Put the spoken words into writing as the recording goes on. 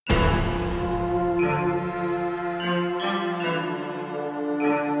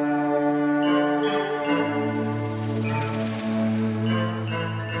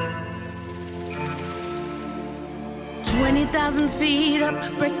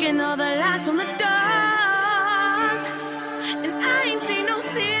up, breaking all the lights on the doors. And I ain't seen no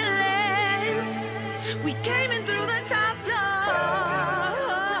ceilings. We came in through the top floor.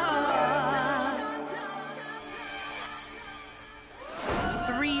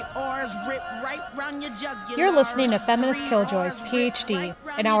 3 oars rip right round your jugular. You're listening to Feminist Killjoys, PhD,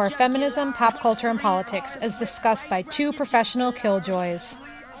 an hour of feminism, pop culture, and politics as discussed by two professional killjoys.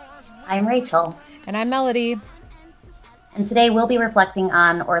 I'm Rachel. And I'm Melody. And today we'll be reflecting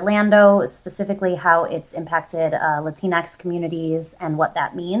on Orlando, specifically how it's impacted Latinx communities and what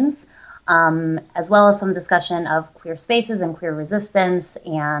that means, as well as some discussion of queer spaces and queer resistance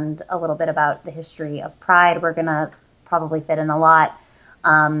and a little bit about the history of Pride. We're going to probably fit in a lot,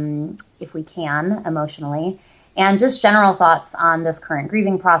 if we can, emotionally. And just general thoughts on this current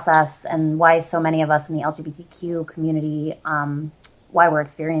grieving process and why so many of us in the LGBTQ community, why we're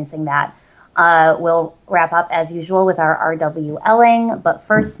experiencing that. We'll wrap up as usual with our RWLing, but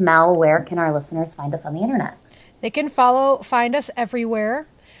first, Mel, where can our listeners find us on the internet? They can find us everywhere,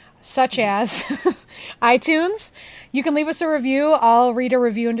 such as iTunes. You can leave us a review. I'll read a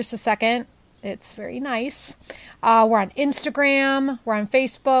review in just a second. It's very nice. We're on Instagram. We're on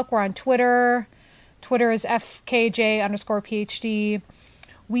Facebook. We're on Twitter. Twitter is FKJ_PhD.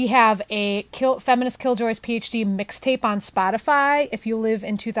 We have a Feminist Killjoys PhD mixtape on Spotify if you live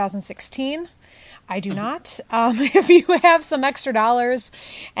in 2016. I do not. If you have some extra dollars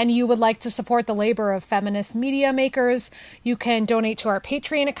and you would like to support the labor of feminist media makers, you can donate to our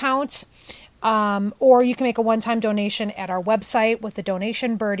Patreon account, or you can make a one-time donation at our website with the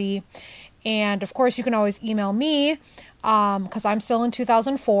donation birdie. And, of course, you can always email me, because I'm still in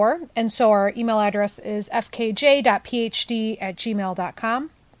 2004, and so our email address is fkj.phd@gmail.com.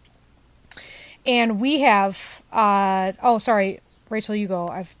 And we have, sorry, Rachel, you go.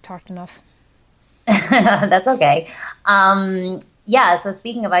 I've talked enough. That's okay. So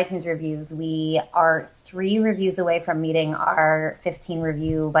speaking of iTunes reviews, we are 3 reviews away from meeting our 15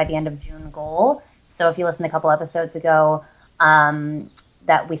 review by the end of June goal. So if you listened a couple episodes ago,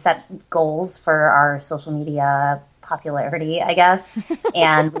 that we set goals for our social media popularity, I guess,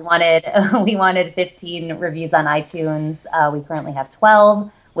 and we wanted 15 reviews on iTunes. We currently have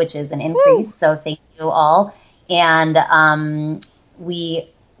 12, which is an increase. Woo! So thank you all. And Mel,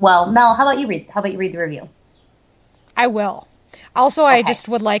 how about you read the review? I will. Also, okay. I just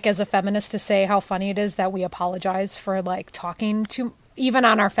would like, as a feminist, to say how funny it is that we apologize for talking to, even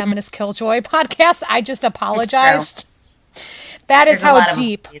on our Feminist Killjoy podcast. I just apologized. That is how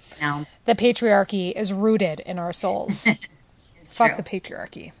deep the patriarchy is rooted in our souls. Fuck the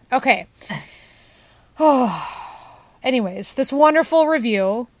patriarchy. Okay. Anyways, this wonderful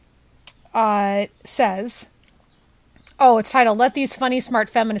review says, it's titled, "Let These Funny, Smart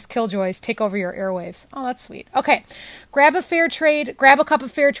Feminist Killjoys Take Over Your Airwaves." Oh, that's sweet. Okay. Grab a cup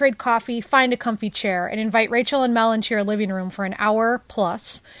of fair trade coffee, find a comfy chair, and invite Rachel and Mel into your living room for an hour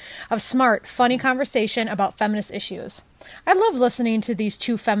plus of smart, funny conversation about feminist issues. I love listening to these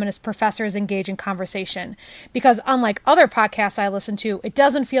two feminist professors engage in conversation because, unlike other podcasts I listen to, it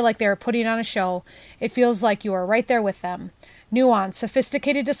doesn't feel like they are putting on a show. It feels like you are right there with them. Nuanced,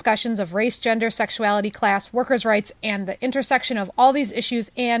 sophisticated discussions of race, gender, sexuality, class, workers' rights, and the intersection of all these issues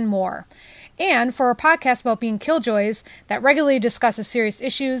and more. And for a podcast about being killjoys that regularly discusses serious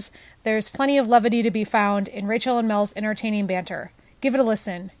issues, there's plenty of levity to be found in Rachel and Mel's entertaining banter. Give it a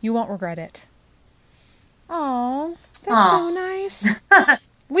listen. You won't regret it. Aww. That's so nice.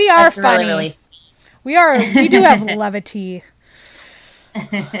 We are That's funny. Really, really sweet. We do have levity.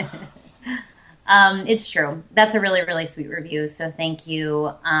 It's true. That's a really, really sweet review. So thank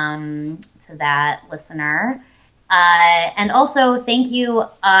you to that listener. And also thank you.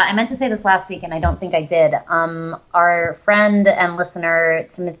 I meant to say this last week and I don't think I did. Our friend and listener,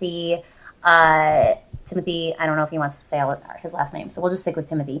 Timothy, I don't know if he wants to say his last name, so we'll just stick with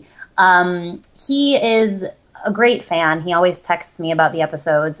Timothy. He is a great fan. He always texts me about the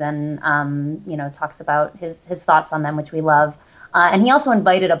episodes and, talks about his thoughts on them, which we love. And he also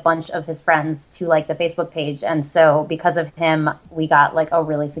invited a bunch of his friends to the Facebook page. And so because of him, we got a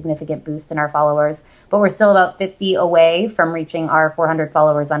really significant boost in our followers, but we're still about 50 away from reaching our 400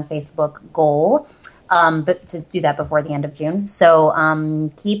 followers on Facebook goal. But to do that before the end of June.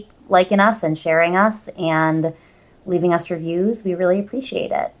 So, keep liking us and sharing us and leaving us reviews. We really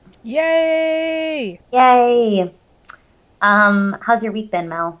appreciate it. Yay! How's your week been,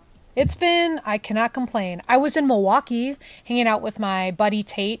 Mel? I cannot complain. I was in Milwaukee hanging out with my buddy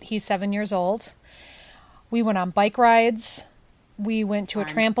Tate. He's 7 years old. We went on bike rides. We went to a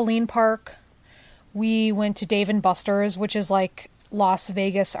trampoline park. We went to Dave & Buster's, which is Las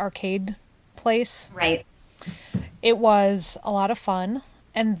Vegas arcade place. Right. It was a lot of fun.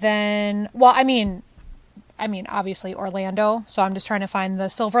 And then, well, obviously Orlando. So I'm just trying to find the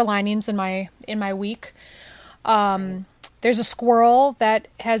silver linings in my week. There's a squirrel that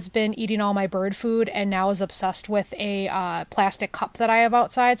has been eating all my bird food and now is obsessed with a plastic cup that I have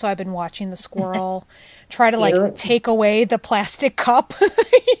outside. So I've been watching the squirrel try to like take away the plastic cup,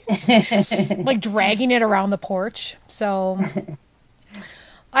 like dragging it around the porch. So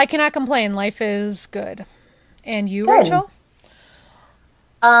I cannot complain. Life is good. And you, Good. Rachel?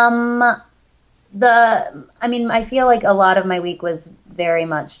 I feel like a lot of my week was very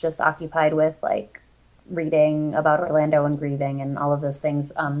much just occupied with like reading about Orlando and grieving and all of those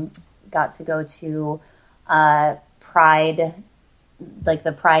things. Got to go to Pride, like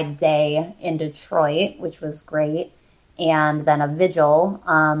the Pride Day in Detroit, which was great. And then a vigil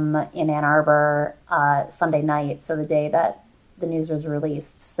in Ann Arbor Sunday night, so the day that the news was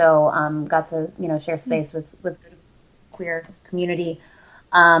released. So got to, share space with good queer community.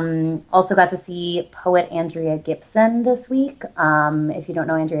 Also got to see poet Andrea Gibson this week. If you don't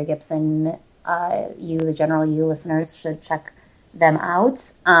know Andrea Gibson, the general you listeners should check them out.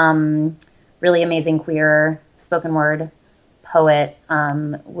 Really amazing queer spoken word poet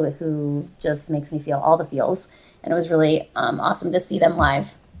who just makes me feel all the feels. And it was really awesome to see them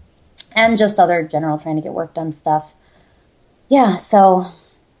live. And just other general trying to get work done stuff. Yeah, so,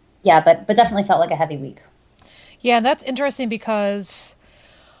 but definitely felt like a heavy week. Yeah, that's interesting because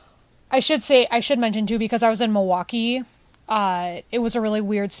I should mention too, because I was in Milwaukee, it was a really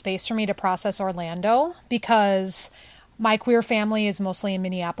weird space for me to process Orlando because my queer family is mostly in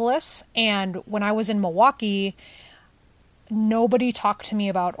Minneapolis. And when I was in Milwaukee, nobody talked to me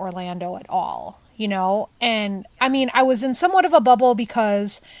about Orlando at all, And I was in somewhat of a bubble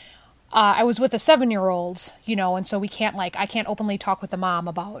because I was with a 7-year-old, and so I can't openly talk with the mom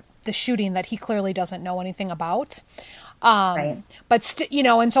about the shooting that he clearly doesn't know anything about. Right. But,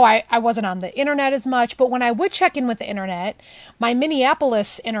 and so I wasn't on the internet as much. But when I would check in with the internet, my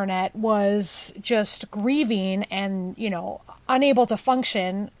Minneapolis internet was just grieving and, unable to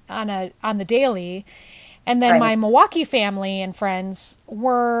function on the daily. And then my Milwaukee family and friends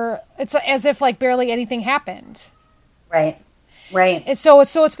it's as if like barely anything happened. Right. Right. And so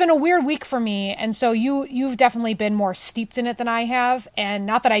it's been a weird week for me. And so you've definitely been more steeped in it than I have. And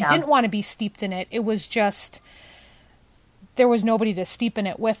not that I didn't want to be steeped in it. It was just, there was nobody to steep in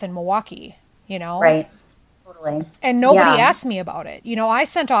it with in Milwaukee, Right. Totally. And nobody asked me about it. I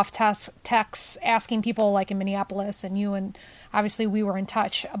sent off texts asking people like in Minneapolis and you, and obviously we were in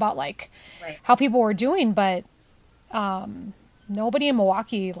touch about like how people were doing, but nobody in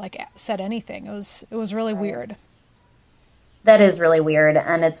Milwaukee like said anything. It was really weird. That is really weird.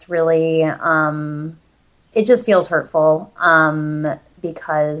 And it's really, it just feels hurtful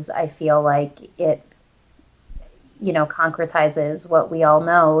because I feel like it, concretizes what we all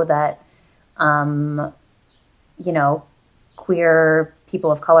know that, queer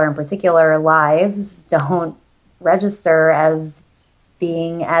people of color in particular lives don't register as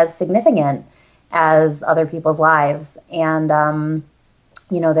being as significant as other people's lives. And,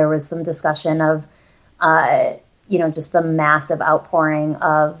 there was some discussion of, just the massive outpouring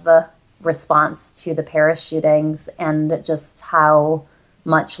of response to the Paris shootings and just how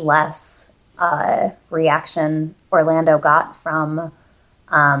much less reaction Orlando got from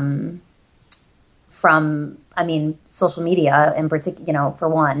social media in particular, for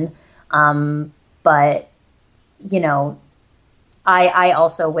one. But, I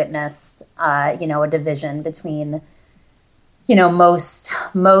also witnessed, a division between,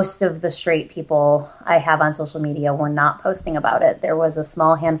 most of the straight people I have on social media were not posting about it. There was a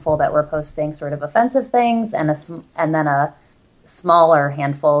small handful that were posting sort of offensive things and then a smaller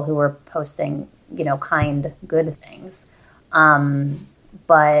handful who were posting, kind, good things.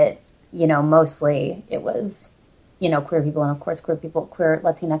 But, mostly it was, queer people and of course queer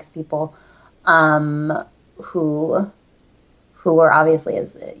Latinx people, who were obviously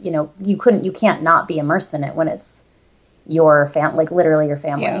you can't not be immersed in it when it's your family, like literally your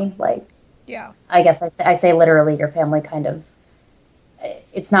family. I guess I say literally your family kind of,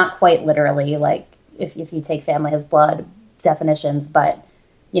 it's not quite literally like if you take family as blood definitions, but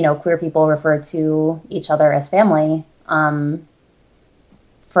queer people refer to each other as family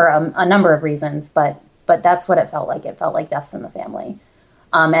for a number of reasons, but that's what it felt like. It felt like deaths in the family,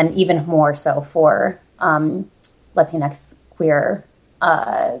 and even more so for Latinx queer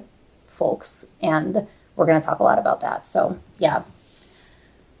folks. And we're going to talk a lot about that. So yeah.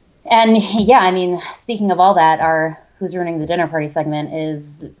 And speaking of all that, our Who's Ruining the Dinner Party segment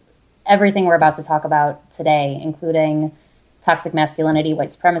is everything we're about to talk about today, including toxic masculinity,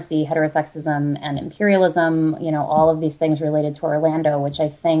 white supremacy, heterosexism, and imperialism, all of these things related to Orlando, which I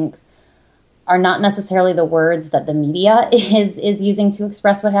think are not necessarily the words that the media is using to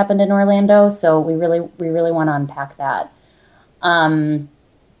express what happened in Orlando. So we really want to unpack that. And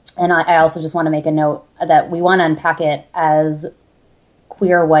I also just want to make a note that we want to unpack it as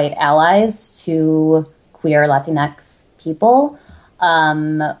queer white allies to queer Latinx people.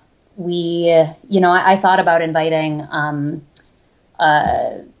 I thought about inviting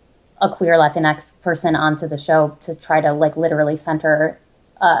a queer Latinx person onto the show to try to literally center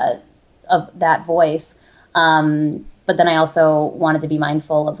of that voice. But then I also wanted to be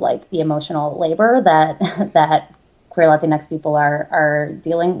mindful of the emotional labor that queer Latinx people are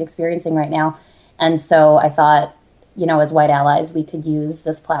experiencing right now. And so I thought, as white allies, we could use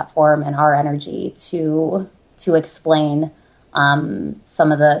this platform and our energy to explain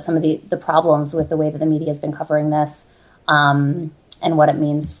some of the problems with the way that the media has been covering this, and what it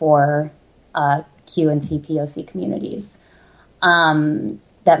means for Q and T POC communities.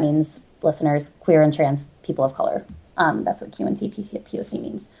 That means listeners, queer and trans people of color. That's what Q and T POC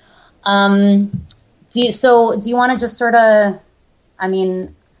means. Do you want to just sort of,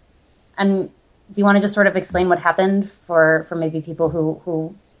 do you want to just sort of explain what happened for maybe people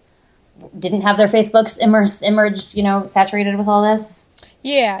who didn't have their Facebooks immersed, saturated with all this?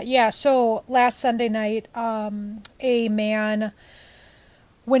 Yeah. So last Sunday night, a man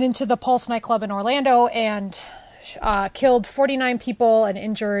went into the Pulse nightclub in Orlando and killed 49 people and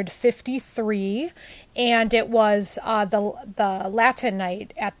injured 53. And it was the Latin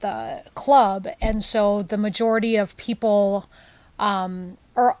night at the club. And so the majority of people, killed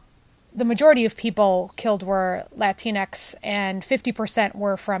were Latinx, and 50%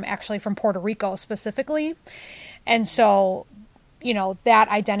 were from Puerto Rico specifically. And so, that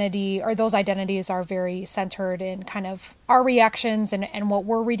identity, or those identities, are very centered in kind of our reactions and what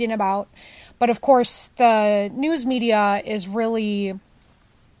we're reading about. But of course, the news media is really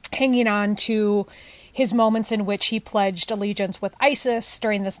hanging on to his moments in which he pledged allegiance with ISIS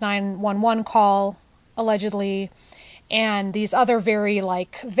during this 911 call, allegedly, and these other very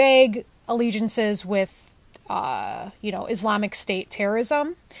vague allegiances with, Islamic State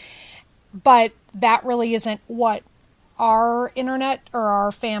terrorism. But that really isn't what our internet or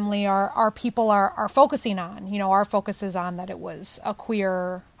our family, our people are focusing on. Our focus is on that it was a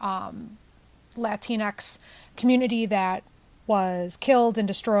queer Latinx community that was killed and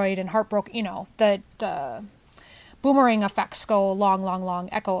destroyed and heartbroken. The boomerang effects go long,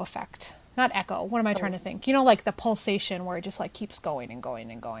 echo effect. Not echo. What am I trying to think? The pulsation where it just keeps going and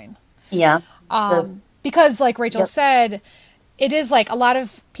going and going. Yeah. Because like Rachel said, it is a lot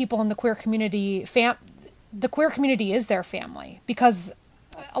of people in the queer community, the queer community is their family, because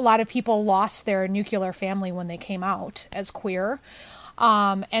a lot of people lost their nuclear family when they came out as queer.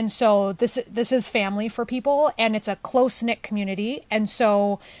 And so this is family for people, and it's a close-knit community. And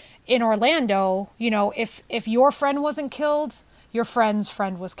so in Orlando, if your friend wasn't killed, your friend's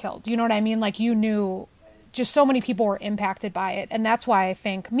friend was killed. You know what I mean? You knew, just so many people were impacted by it. And that's why I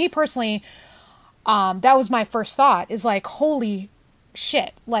think, me personally, that was my first thought, is holy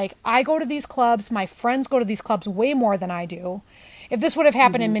shit. I go to these clubs, my friends go to these clubs way more than I do. If this would have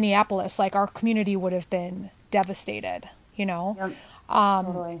happened in Minneapolis, our community would have been devastated, Yep.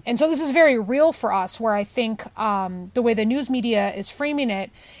 Totally. And so this is very real for us, where I think the way the news media is framing it,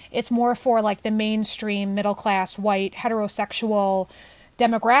 it's more for the mainstream middle class white heterosexual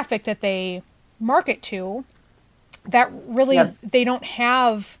demographic that they market to, that really they don't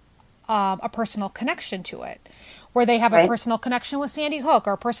have a personal connection to it, where they have a personal connection with Sandy Hook,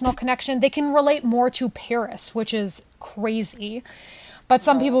 or a personal connection. They can relate more to Paris, which is crazy. But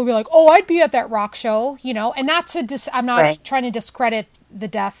some people will be like, oh, I'd be at that rock show, and not to I'm not trying to discredit the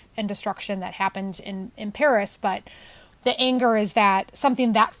death and destruction that happened in Paris, but the anger is that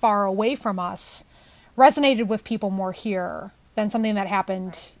something that far away from us resonated with people more here than something that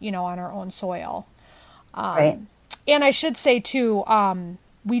happened, on our own soil. And I should say too,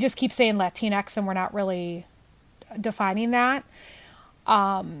 we just keep saying Latinx, and we're not really defining that.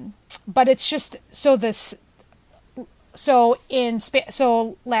 But it's just so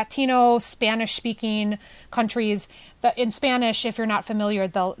Latino Spanish speaking countries, in Spanish, if you're not familiar,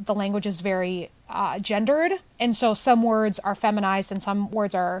 the language is very gendered, and so some words are feminized and some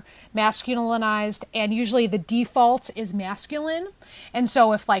words are masculinized, and usually the default is masculine. And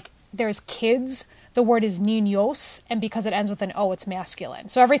so if there's kids, the word is niños, and because it ends with an O, it's masculine.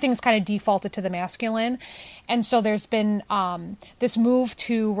 So everything's kind of defaulted to the masculine. And so there's been this move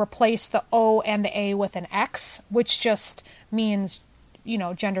to replace the O and the A with an X, which just means,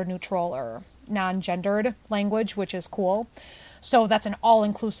 gender neutral, or non-gendered language, which is cool. So that's an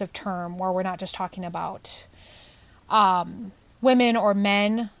all-inclusive term where we're not just talking about women or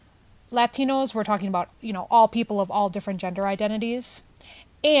men Latinos. We're talking about, all people of all different gender identities.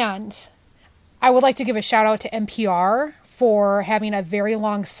 And I would like to give a shout out to NPR for having a very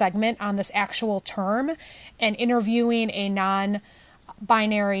long segment on this actual term and interviewing a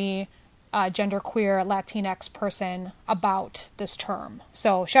non-binary genderqueer Latinx person about this term.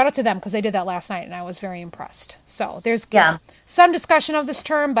 So shout out to them because they did that last night and I was very impressed. So there's some discussion of this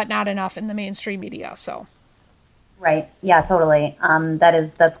term, but not enough in the mainstream media. So. Right. Yeah, totally.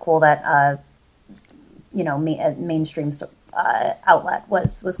 That's cool that, a mainstream outlet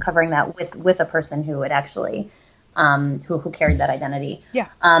was covering that with a person who had actually, who carried that identity. Yeah.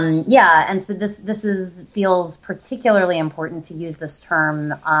 And so this feels particularly important to use this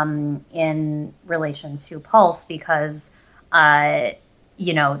term, in relation to Pulse because, the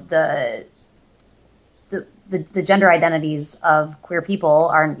gender identities of queer people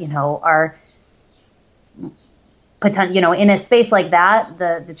are in a space like that,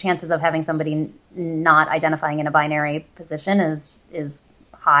 the chances of having somebody not identifying in a binary position is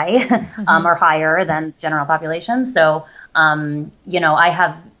high, or higher than general population. So, I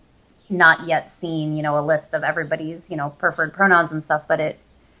have not yet seen, a list of everybody's, preferred pronouns and stuff, but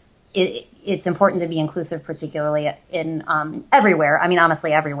it's important to be inclusive, particularly in everywhere. I mean,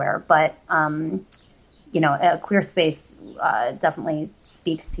 honestly, everywhere, but a queer space definitely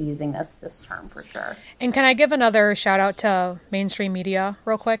speaks to using this term for sure. And can I give another shout out to mainstream media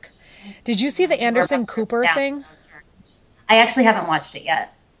real quick? Did you see the Anderson Cooper thing? I actually haven't watched it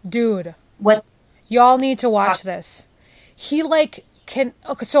yet. Dude. Y'all need to watch this. He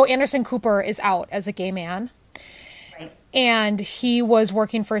so Anderson Cooper is out as a gay man. Right. And he was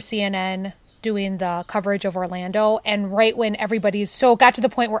working for CNN doing the coverage of Orlando. And right when it got to the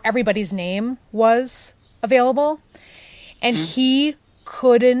point where everybody's name was available. And he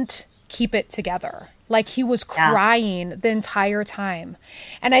couldn't keep it together. Like he was crying the entire time.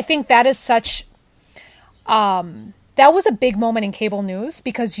 And I think that is such, that was a big moment in cable news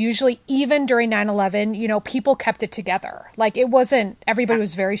because usually even during 9/11, people kept it together. Like it wasn't, everybody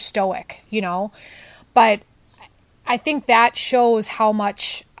was very stoic, but I think that shows how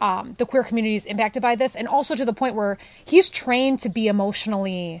much the queer community is impacted by this. And also to the point where he's trained to be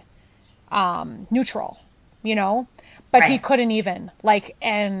emotionally neutral, but he couldn't even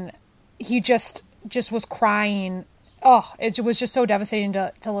and he just was crying. Oh, it was just so devastating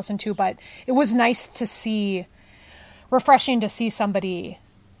to listen to, but it was nice to see, refreshing to see somebody,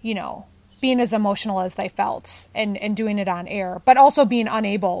 being as emotional as they felt and doing it on air, but also being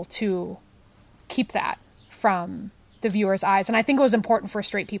unable to keep that from the viewer's eyes. And I think it was important for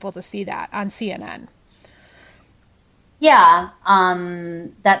straight people to see that on CNN. Yeah,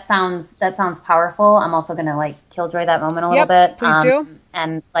 that sounds powerful. I'm also gonna killjoy that moment a little bit. Please do.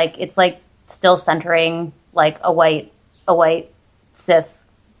 And it's still centering a white cis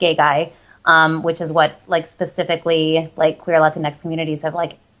gay guy, which is what specifically queer Latinx communities have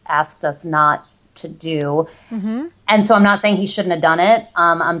asked us not to do. Mm-hmm. And so I'm not saying he shouldn't have done it.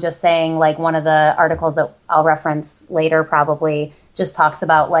 I'm just saying one of the articles that I'll reference later probably just talks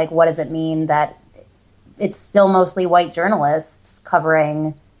about what does it mean that it's still mostly white journalists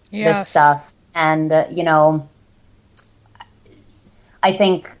covering this stuff. And, I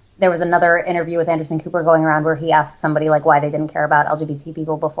think there was another interview with Anderson Cooper going around where he asked somebody why they didn't care about LGBT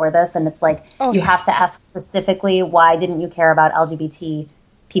people before this. And it's you have to ask specifically, why didn't you care about LGBT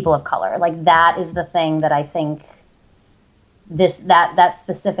people of color? That is the thing that I think that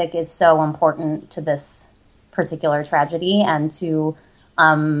specific is so important to this particular tragedy and to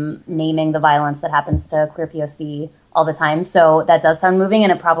naming the violence that happens to queer POC all the time. So that does sound moving,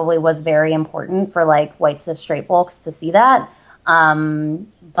 and it probably was very important for white cis straight folks to see that.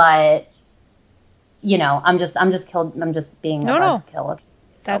 But I'm just being a buzzkill.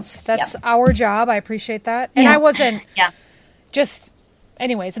 So, that's our job. I appreciate that. And I wasn't just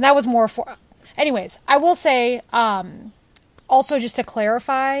anyways, and that was more for anyways, I will say also just to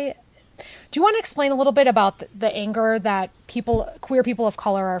clarify, do you want to explain a little bit about the anger that queer people of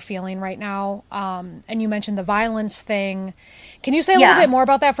color are feeling right now? And you mentioned the violence thing. Can you say a little bit more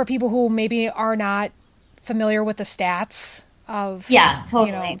about that for people who maybe are not familiar with the stats of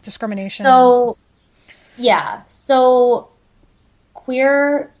totally. Discrimination? So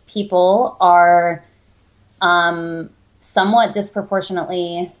queer people are somewhat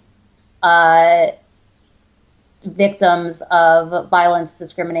disproportionately victims of violence,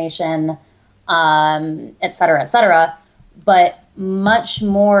 discrimination, et cetera, but much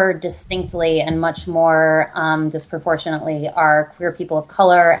more distinctly and much more disproportionately are queer people of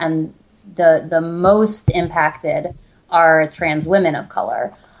color, and the most impacted are trans women of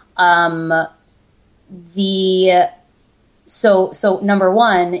color. So number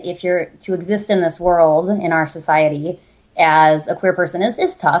one, if you're to exist in this world, in our society, as a queer person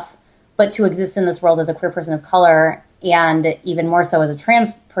is tough, but to exist in this world as a queer person of color, and even more so as a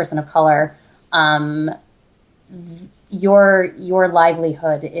trans person of color, your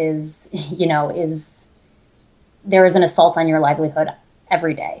livelihood is there is an assault on your livelihood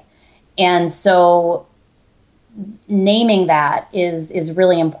every day. And so naming that is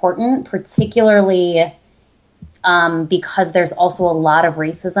really important, particularly because there's also a lot of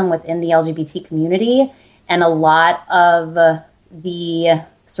racism within the LGBT community, and a lot of the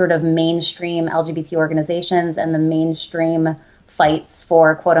sort of mainstream LGBT organizations and the mainstream fights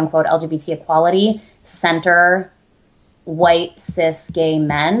for quote unquote LGBT equality center white cis gay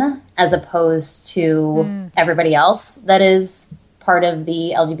men as opposed to everybody else that is part of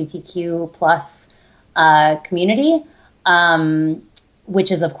the LGBTQ plus community,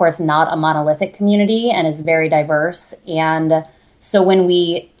 which is of course not a monolithic community and is very diverse. And so when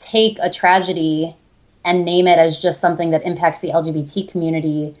we take a tragedy and name it as just something that impacts the LGBT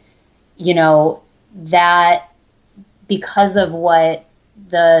community, that because of what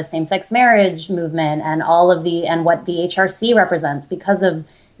the same-sex marriage movement and and what the HRC represents, because of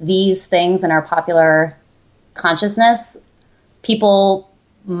these things in our popular consciousness, people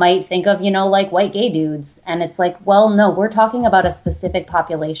might think of, like white gay dudes. And it's like, well, no, we're talking about a specific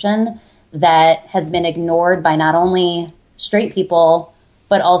population that has been ignored by not only straight people,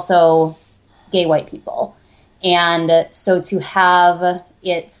 but also gay white people. And so to have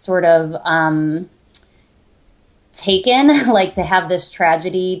it sort of taken, like to have this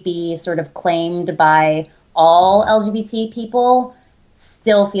tragedy be sort of claimed by all LGBT people,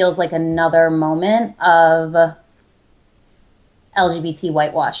 still feels like another moment of LGBT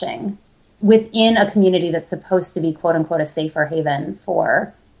whitewashing within a community that's supposed to be quote unquote a safer haven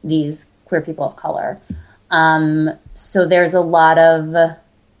for these queer people of color. So there's a lot of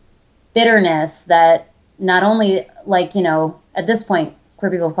bitterness that not only at this point,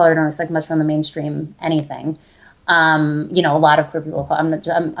 queer people of color don't expect much from the mainstream anything. A lot of queer people of color,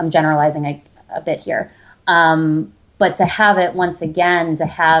 I'm generalizing a bit here. But to have it once again, to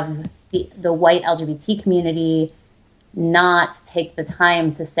have the white LGBT community not take the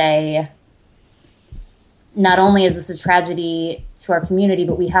time to say, not only is this a tragedy to our community,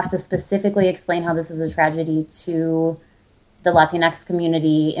 but we have to specifically explain how this is a tragedy to the Latinx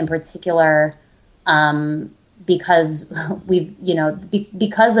community in particular, because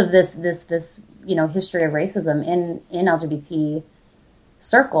because of this history of racism in LGBT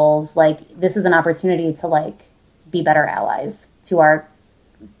circles. Like, this is an opportunity to be better allies to our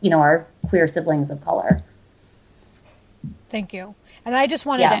queer siblings of color. Thank you. And I just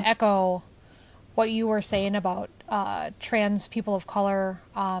wanted to echo what you were saying about trans people of color,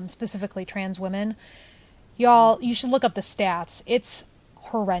 specifically trans women. Y'all, you should look up the stats. It's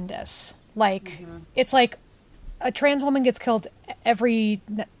horrendous. It's like a trans woman gets killed every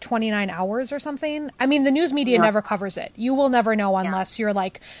 29 hours or something. I mean, the news media never covers it. You will never know unless you're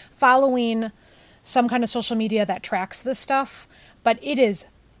following some kind of social media that tracks this stuff. But it is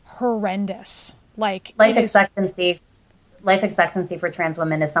horrendous. Life expectancy for trans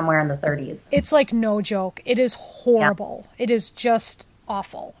women is somewhere in the 30s. It's no joke. It is horrible. Yeah. It is just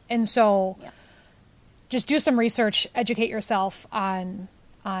awful. And so just do some research, educate yourself on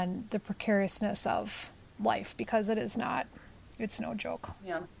the precariousness of life, because it's no joke.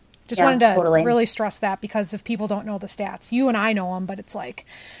 Yeah. Just wanted to really stress that, because if people don't know the stats, you and I know them, but it's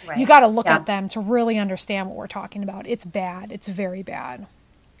you got to look at them to really understand what we're talking about. It's bad. It's very bad.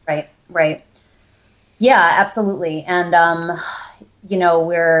 Right. Yeah, absolutely. And,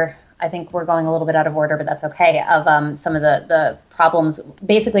 I think we're going a little bit out of order, but that's okay, of some of the problems.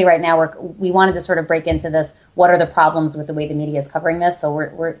 Basically, right now, we wanted to sort of break into this. What are the problems with the way the media is covering this? So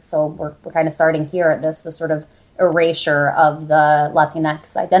we're kind of starting here at the sort of erasure of the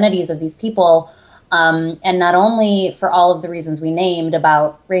Latinx identities of these people. And not only for all of the reasons we named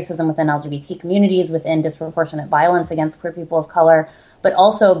about racism within LGBT communities, within disproportionate violence against queer people of color, but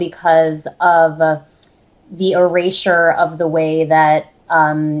also because of the erasure of the way that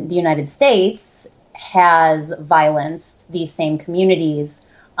the United States has violenced these same communities,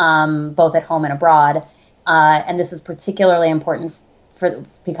 both at home and abroad. And this is particularly important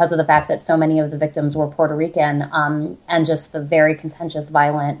because of the fact that so many of the victims were Puerto Rican, and just the very contentious,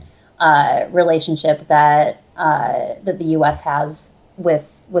 violent relationship that the U.S. has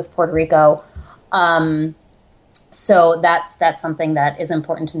with Puerto Rico. So that's something that is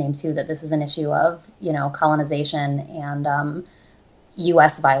important to name too, that this is an issue of, colonization and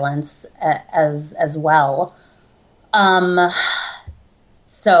U.S. violence as well.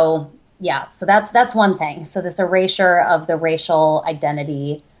 So that's one thing. So this erasure of the racial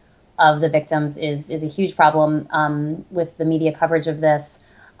identity of the victims is a huge problem with the media coverage of this.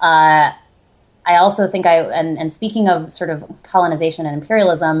 I also think and speaking of sort of colonization and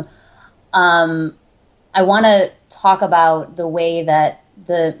imperialism, I want to talk about the way that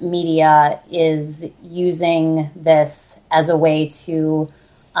the media is using this as a way to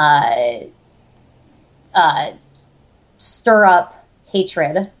stir up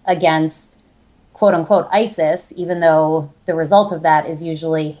hatred against quote unquote ISIS, even though the result of that is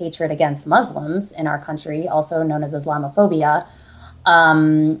usually hatred against Muslims in our country, also known as Islamophobia.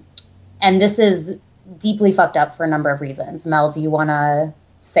 And this is deeply fucked up for a number of reasons. Mel, do you want to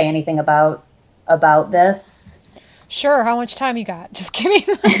say anything about this? Sure. How much time you got? Just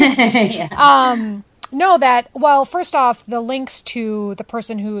kidding. Yeah. Well, first off, the links to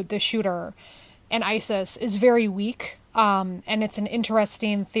the shooter and ISIS is very weak. And it's an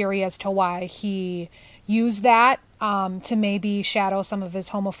interesting theory as to why he used that to maybe shadow some of his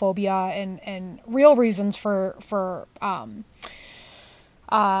homophobia and real reasons for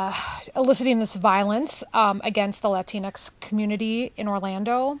eliciting this violence against the Latinx community in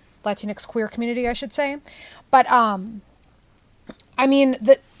Orlando, Latinx queer community, I should say. But I mean,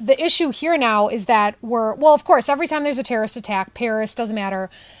 the issue here now is that of course, every time there's a terrorist attack, Paris, doesn't matter,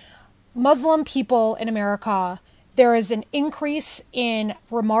 Muslim people in America, there is an increase in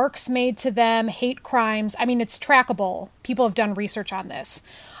remarks made to them, hate crimes. I mean, it's trackable. People have done research on this.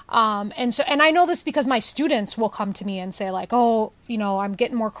 And I know this because my students will come to me and say like, oh, I'm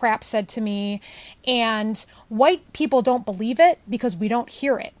getting more crap said to me. And white people don't believe it because we don't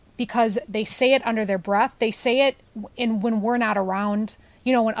hear it, because they say it under their breath. They say it when we're not around,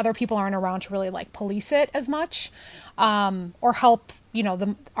 when other people aren't around to really like police it as much, or help,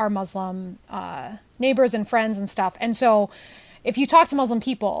 our Muslim, neighbors and friends and stuff. And so if you talk to Muslim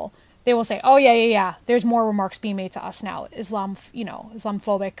people, they will say, oh yeah, there's more remarks being made to us now,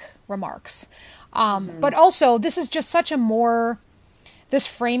 Islamophobic remarks. But also this is just such this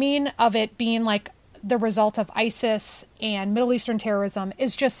framing of it being like the result of ISIS and Middle Eastern terrorism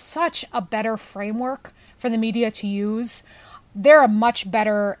is just such a better framework for the media to use. They're a much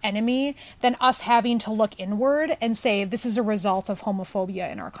better enemy than us having to look inward and say this is a result of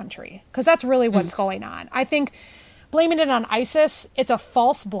homophobia in our country. Because that's really what's going on. I think blaming it on ISIS, it's a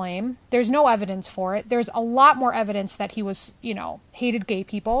false blame. There's no evidence for it. There's a lot more evidence that he was, hated gay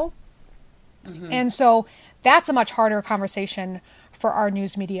people. Mm-hmm. And so that's a much harder conversation for our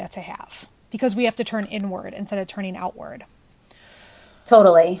news media to have, because we have to turn inward instead of turning outward.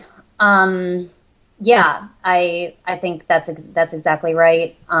 Totally. Yeah, I think that's exactly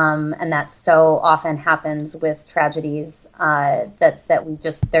right, and that so often happens with tragedies that we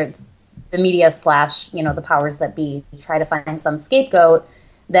just the media / the powers that be try to find some scapegoat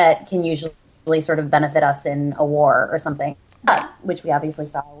that can usually sort of benefit us in a war or something, which we obviously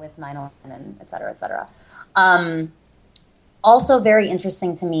saw with 9/11 and et cetera, et cetera. Also very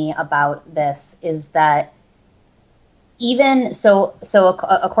interesting to me about this is that even so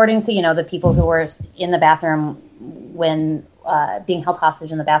according to, the people who were in the bathroom when being held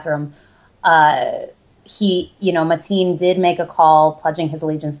hostage in the bathroom, Mateen did make a call pledging his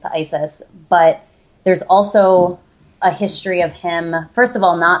allegiance to ISIS, but there's also a history of him, first of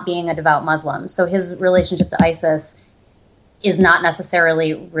all, not being a devout Muslim. So his relationship to ISIS is not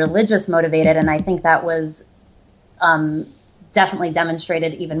necessarily religious motivated, and I think that was definitely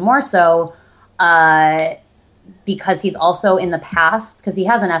demonstrated even more so because he's also in the past, because he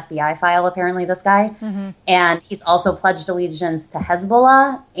has an FBI file, apparently, this guy, mm-hmm. and he's also pledged allegiance to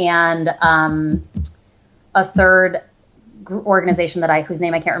Hezbollah and a third organization whose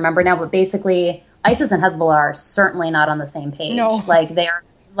name I can't remember now, but basically ISIS and Hezbollah are certainly not on the same page. No. Like they are,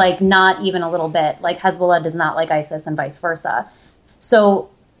 like not even a little bit. Like Hezbollah does not like ISIS and vice versa. So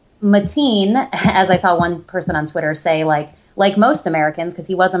Mateen, as I saw one person on Twitter say, like most Americans, because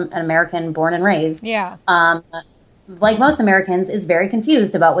he was an American born and raised. Yeah. Like most Americans, is very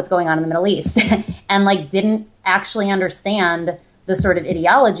confused about what's going on in the Middle East and didn't actually understand the sort of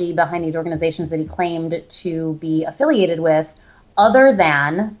ideology behind these organizations that he claimed to be affiliated with, other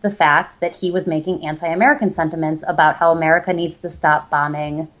than the fact that he was making anti-American sentiments about how America needs to stop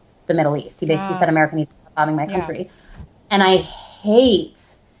bombing the Middle East. He basically said America needs to stop bombing my country. And I hate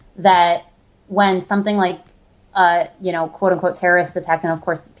that when something like, quote unquote terrorist attack, and of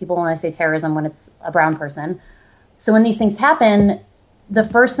course people only say terrorism when it's a brown person. So when these things happen, the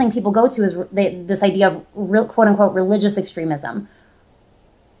first thing people go to is this idea of quote unquote religious extremism.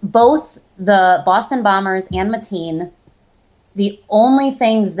 Both the Boston bombers and Mateen the only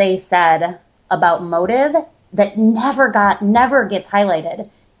things they said about motive that never gets highlighted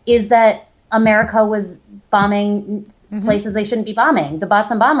is that America was bombing places they shouldn't be bombing. The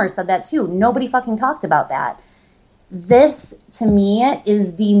Boston bombers said that too. Nobody fucking talked about that. This, to me,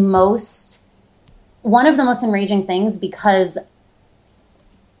 is one of the most enraging things, because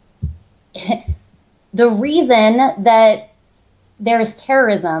the reason that there's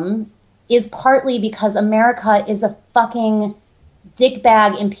terrorism is partly because America is a fucking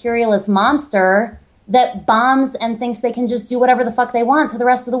dickbag imperialist monster that bombs and thinks they can just do whatever the fuck they want to the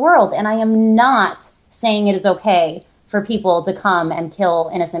rest of the world. And I am not saying it is okay for people to come and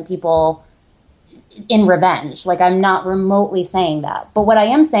kill innocent people in revenge. Like, I'm not remotely saying that. But what I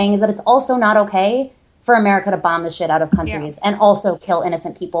am saying is that it's also not okay for America to bomb the shit out of countries and also kill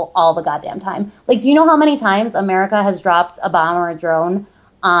innocent people all the goddamn time. Like, do you know how many times America has dropped a bomb or a drone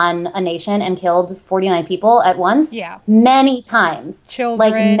on a nation and killed 49 people at once? Yeah. Many times. Children,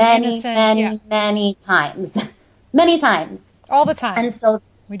 like many, innocent, many times. Many times. All the time. And so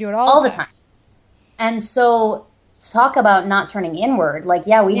we do it all the time. And so talk about not turning inward. Like,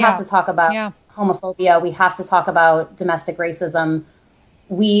 we have to talk about homophobia. We have to talk about domestic racism.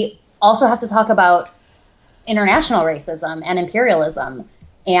 We also have to talk about international racism and imperialism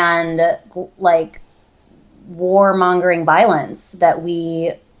and like warmongering violence that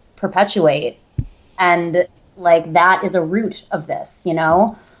we perpetuate. And like, that is a root of this, you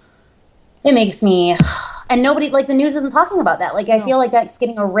know? It makes me, and nobody, like, the news isn't talking about that. Like, I feel like that's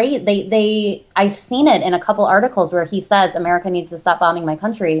getting erased. I've seen it in a couple articles where he says America needs to stop bombing my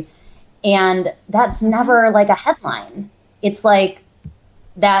country. And that's never like a headline. It's like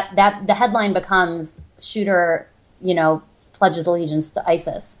that the headline becomes shooter, you know, pledges allegiance to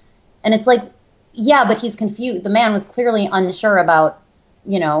ISIS. And it's like, yeah, but he's confused. The man was clearly unsure about,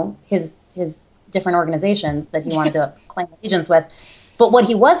 you know, his different organizations that he wanted to claim allegiance with. But what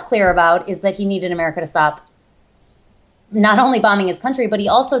he was clear about is that he needed America to stop not only bombing his country, but he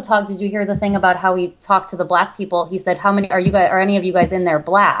also talked, did you hear the thing about how he talked to the black people? He said, how many are any of you guys in there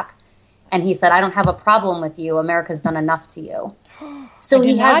black? And he said, I don't have a problem with you. America's done enough to you. So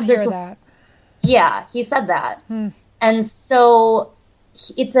he has this. That. Yeah, he said that. And so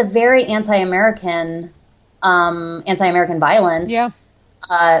it's a very anti-American violence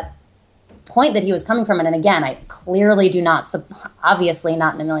point that he was coming from. And again, I clearly do not, obviously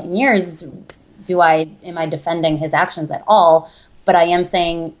not in a million years am I defending his actions at all, but I am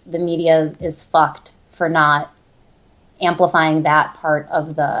saying the media is fucked for not amplifying that part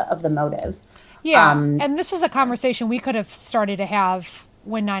of the motive. Yeah, and this is a conversation we could have started to have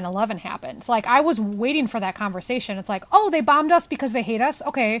when 9/11 happened. Like, I was waiting for that conversation. It's like, oh, they bombed us because they hate us?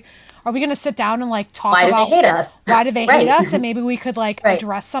 Okay, are we going to sit down and, like, talk about... Why do they hate us? Why do they hate us? And maybe we could, like,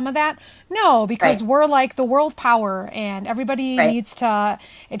 address some of that? No, because we're, like, the world power, and everybody needs to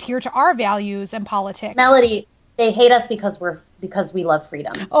adhere to our values and politics. Melody, they hate us because we love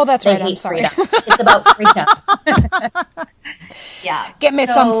freedom. Oh, that's right. I'm sorry. It's about freedom. Yeah. Get me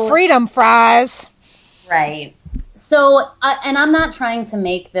some freedom fries. Right. So, and I'm not trying to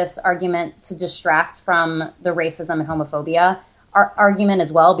make this argument to distract from the racism and homophobia argument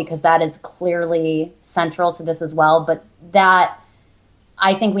as well, because that is clearly central to this as well. But that,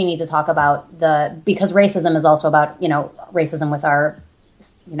 I think we need to talk about because racism is also about, you know, racism with our,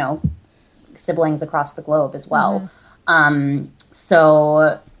 you know, siblings across the globe as well.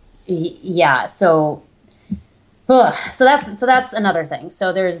 So that's another thing.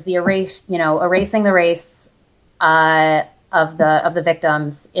 So there's the erasing the race of the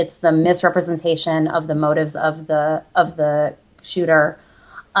victims. It's the misrepresentation of the motives of the shooter,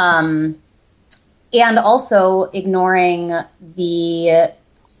 and also ignoring the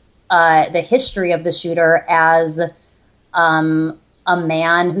history of the shooter as a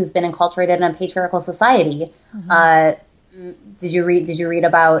man who's been enculturated in a patriarchal society. Did you read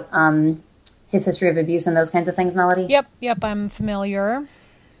about his history of abuse and those kinds of things, Melody? Yep, I'm familiar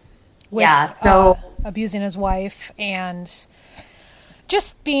with abusing his wife and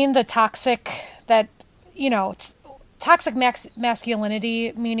just being the toxic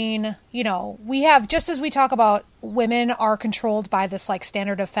masculinity, meaning, you know, we have, just as we talk about women are controlled by this like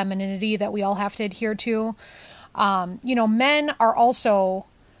standard of femininity that we all have to adhere to, you know, men are also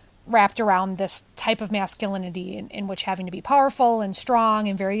wrapped around this type of masculinity in which having to be powerful and strong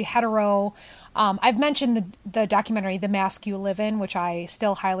and very hetero. I've mentioned the documentary The Mask You Live In, which I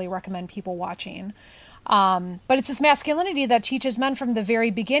still highly recommend people watching. But it's this masculinity that teaches men from the very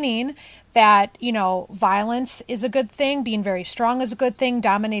beginning that, you know, violence is a good thing, being very strong is a good thing,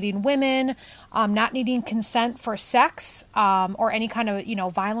 dominating women, not needing consent for sex, or any kind of, you know,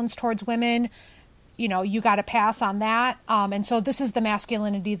 violence towards women you got to pass on that. And so this is the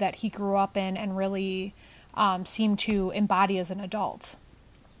masculinity that he grew up in and really seemed to embody as an adult.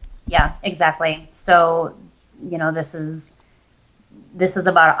 Yeah, exactly. So, this is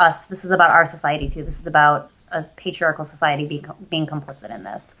about us. This is about our society too. This is about a patriarchal society being complicit in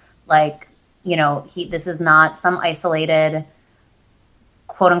this. Like, this is not some isolated,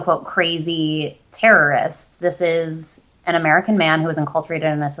 quote unquote, crazy terrorist. This is an American man who was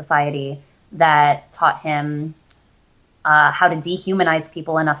enculturated in a society that taught him how to dehumanize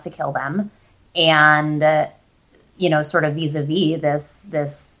people enough to kill them, and sort of vis-a-vis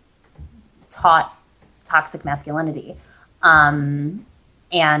this taught toxic masculinity, and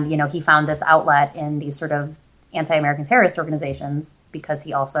he found this outlet in these sort of anti-American terrorist organizations because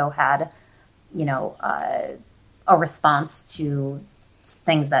he also had a response to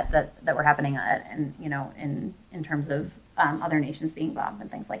things that were happening in terms of other nations being bombed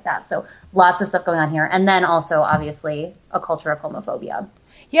and things like that. So lots of stuff going on here. And then also obviously a culture of homophobia.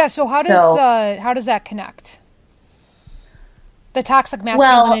 Yeah. So how does that connect? The toxic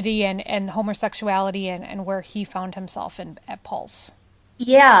masculinity and homosexuality and where he found himself at Pulse.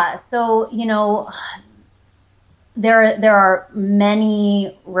 Yeah. So, there are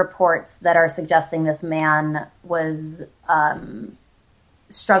many reports that are suggesting this man was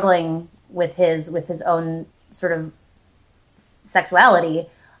struggling with his own sort of sexuality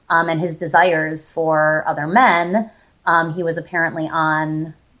and his desires for other men. He was apparently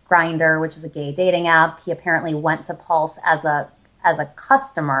on Grindr, which is a gay dating app. He apparently went to Pulse as a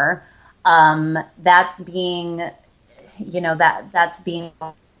customer. That's being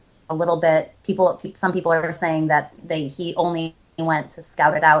a little bit. Some people are saying that he only went to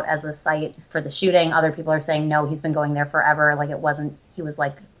scout it out as a site for the shooting. Other people are saying no, he's been going there forever. Like, it wasn't. He was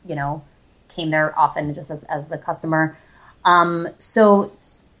came there often just as a customer. So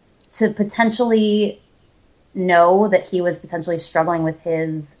to potentially know that he was potentially struggling with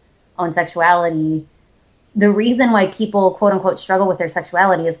his own sexuality, the reason why people, quote unquote, struggle with their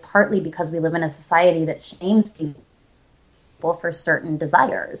sexuality is partly because we live in a society that shames people for certain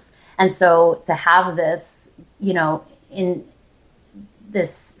desires. And so to have this, in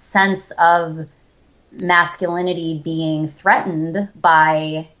this sense of masculinity being threatened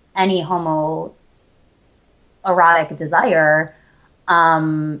by any homoerotic desire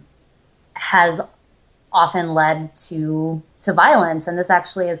has often led to violence. And this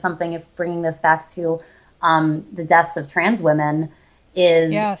actually is something, if bringing this back to the deaths of trans women,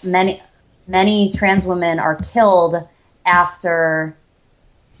 is yes. many trans women are killed after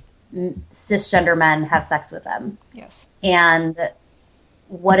cisgender men have sex with them. Yes. And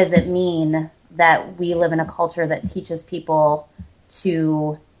what does it mean that we live in a culture that teaches people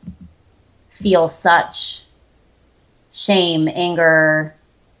to feel such shame, anger,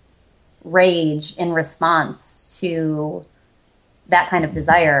 rage in response to that kind of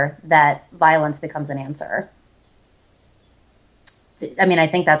desire, that violence becomes an answer? I mean, I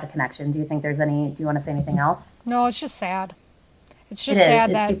think that's a connection. Do you think do you want to say anything else? No, it's just sad. It's just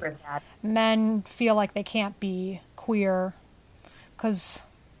sad that super sad. Men feel like they can't be queer because,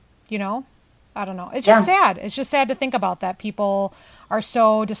 I don't know. It's just sad. It's just sad to think about that. People are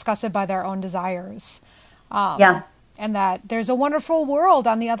so disgusted by their own desires. And that there's a wonderful world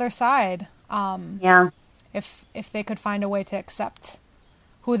on the other side. If they could find a way to accept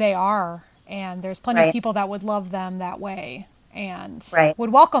who they are. And there's plenty of people that would love them that way and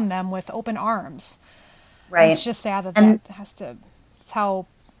would welcome them with open arms. Right. And it's just sad that it's how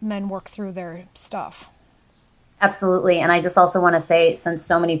men work through their stuff. Absolutely. And I just also want to say, since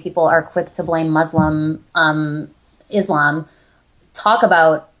so many people are quick to blame Islam, talk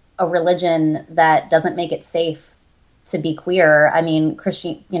about a religion that doesn't make it safe to be queer. I mean,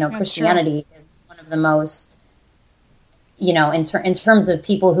 Christianity is one of the most, in terms of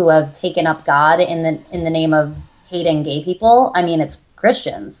people who have taken up God in the name of hating gay people. I mean, it's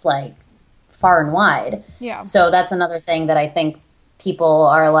Christians, like, far and wide. Yeah. So that's another thing that I think people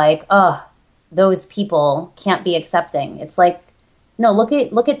are like, oh, those people can't be accepting. It's like, no, look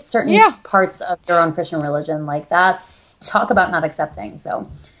at certain parts of your own Christian religion. Like, that's, talk about not accepting. So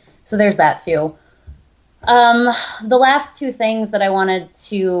there's that too. The last two things that I wanted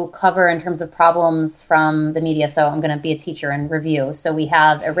to cover in terms of problems from the media. So I'm going to be a teacher and review. So we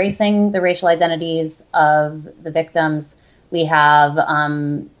have erasing the racial identities of the victims. We have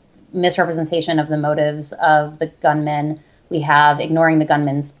misrepresentation of the motives of the gunmen. We have ignoring the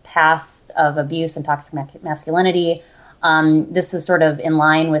gunman's past of abuse and toxic masculinity. This is sort of in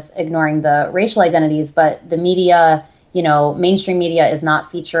line with ignoring the racial identities, but the media, mainstream media is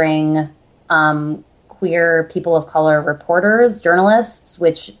not featuring queer people of color reporters, journalists,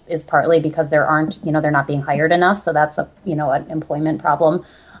 which is partly because there aren't, they're not being hired enough. So that's an employment problem.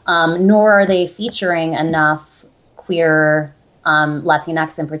 Nor are they featuring enough queer,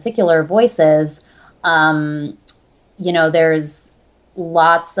 Latinx in particular voices. There's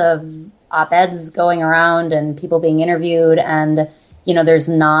lots of op-eds going around and people being interviewed, and there's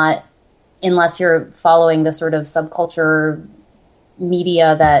not, unless you're following the sort of subculture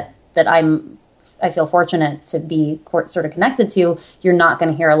media that I feel fortunate to be sort of connected to, you're not going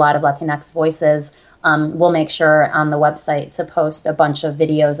to hear a lot of Latinx voices. We'll make sure on the website to post a bunch of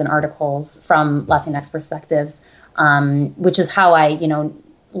videos and articles from Latinx perspectives, which is how I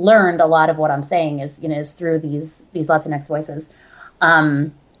learned a lot of what I'm saying is through these Latinx voices.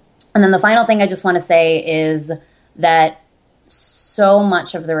 And then the final thing I just want to say is that so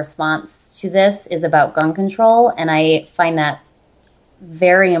much of the response to this is about gun control, and I find that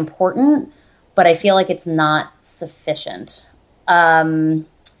very important, but I feel like it's not sufficient. Mel,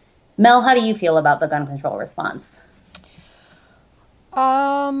 how do you feel about the gun control response?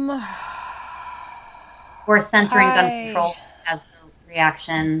 Or censoring gun control as the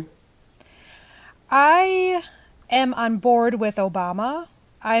reaction? I am on board with Obama.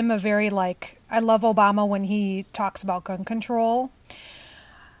 I'm I love Obama when he talks about gun control.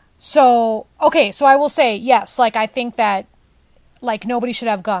 So I will say, yes, I think that, nobody should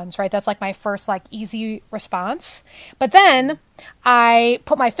have guns, right? That's, my first, easy response. But then I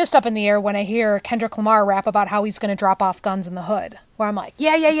put my fist up in the air when I hear Kendrick Lamar rap about how he's going to drop off guns in the hood, where I'm like,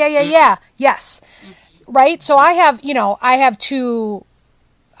 yeah, yes. Right? So I have two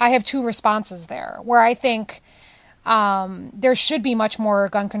responses there, where I think there should be much more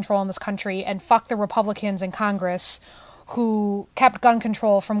gun control in this country, and fuck the Republicans in Congress who kept gun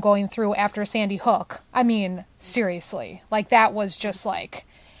control from going through after Sandy Hook. I mean, seriously. That was just,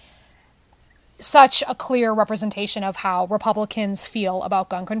 such a clear representation of how Republicans feel about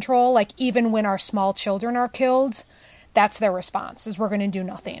gun control. Even when our small children are killed, that's their response, is we're going to do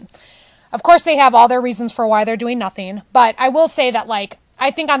nothing. Of course, they have all their reasons for why they're doing nothing, but I will say that,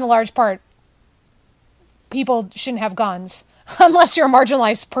 I think on the large part, people shouldn't have guns unless you're a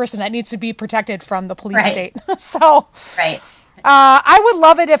marginalized person that needs to be protected from the police state. So, right. I would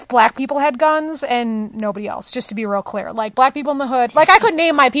love it if black people had guns and nobody else, just to be real clear. Black people in the hood. I could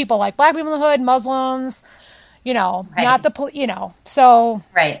name my people, black people in the hood, Muslims, not the, so.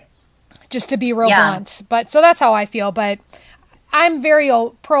 Right. Just to be real blunt. But, so that's how I feel. But I'm very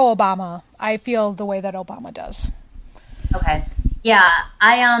pro-Obama. I feel the way that Obama does. Okay. Yeah.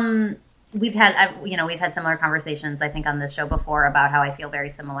 We've had similar conversations, I think, on this show before about how I feel very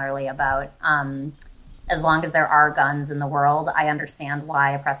similarly about as long as there are guns in the world, I understand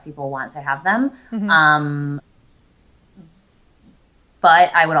why oppressed people want to have them. Mm-hmm.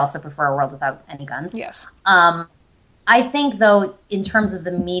 But I would also prefer a world without any guns. Yes. I think, though, in terms of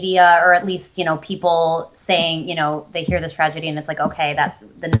the media, or at least, people saying, they hear this tragedy and it's okay, that's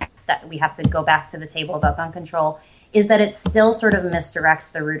the next step. We have to go back to the table about gun control. Is that it still sort of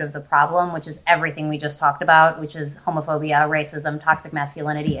misdirects the root of the problem, which is everything we just talked about, which is homophobia, racism, toxic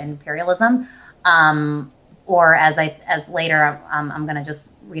masculinity, and imperialism. Or as later, I'm going to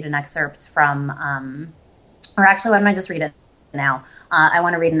just read an excerpt from, or actually, why don't I just read it now? I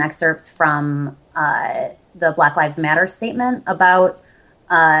want to read an excerpt from the Black Lives Matter statement about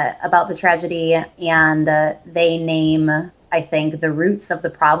the tragedy, and they name, I think, the roots of the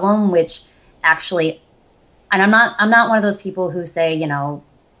problem, which actually. And I'm not one of those people who say,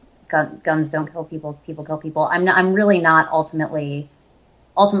 guns don't kill people, people kill people. I'm really not ultimately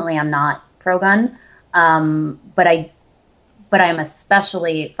I'm not pro-gun. But I'm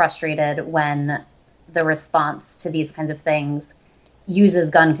especially frustrated when the response to these kinds of things uses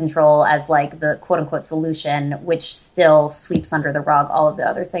gun control as the quote unquote solution, which still sweeps under the rug all of the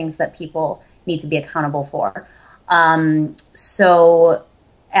other things that people need to be accountable for. So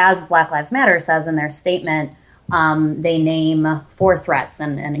as Black Lives Matter says in their statement, they name 4 threats,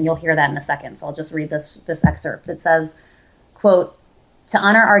 and you'll hear that in a second. So I'll just read this excerpt. It says, quote, "To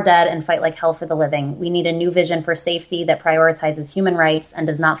honor our dead and fight like hell for the living, we need a new vision for safety that prioritizes human rights and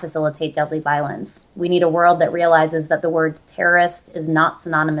does not facilitate deadly violence. We need a world that realizes that the word terrorist is not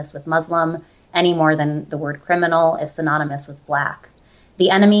synonymous with Muslim any more than the word criminal is synonymous with black.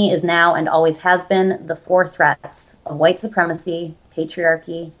 The enemy is now and always has been the 4 threats of white supremacy,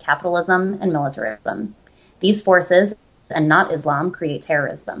 patriarchy, capitalism, and militarism. These forces, and not Islam, create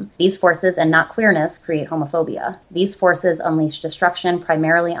terrorism. These forces, and not queerness, create homophobia. These forces unleash destruction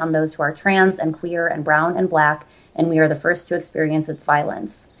primarily on those who are trans and queer and brown and black, and we are the first to experience its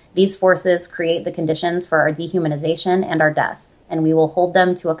violence. These forces create the conditions for our dehumanization and our death. and we will hold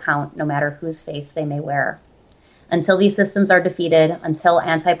them to account no matter whose face they may wear. Until these systems are defeated, until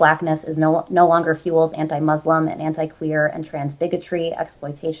anti-Blackness is no longer fuels anti-Muslim and anti-queer and trans bigotry,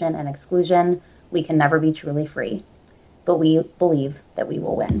 exploitation, and exclusion, we can never be truly free. But we believe that we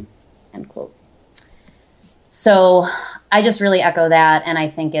will win, end quote. So I just really echo that, and I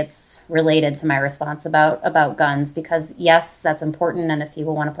think it's related to my response about guns, because yes, that's important, and if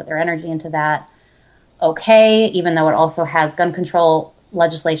people want to put their energy into that, okay, even though it also has gun control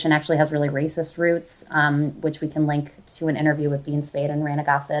legislation actually has really racist roots, which we can link to an interview with Dean Spade and Rana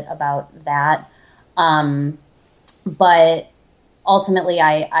Gossett about that. But ultimately,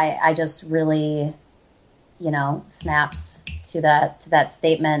 I just really, snaps to that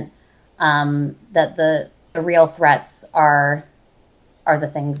statement that the real threats are the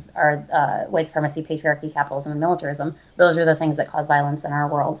things white supremacy, patriarchy, capitalism, and militarism. Those are the things that cause violence in our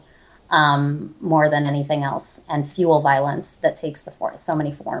world. More than anything else, and fuel violence that takes so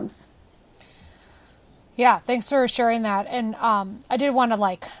many forms. Yeah, thanks for sharing that. And I did want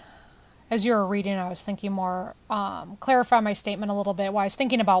to, as you were reading, I was thinking more, clarify my statement a little bit. While I was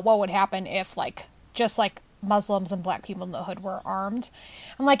thinking about what would happen if, just like Muslims and Black people in the hood were armed.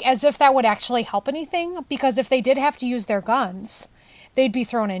 And, as if that would actually help anything. Because if they did have to use their guns, they'd be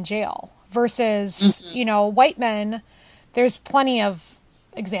thrown in jail. Versus, white men, there's plenty of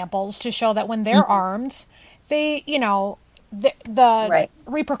examples to show that when they're armed, they, the right.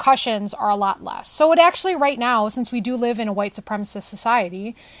 repercussions are a lot less. So it actually right now, since we do live in a white supremacist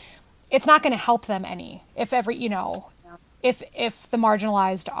society, it's not going to help them any if the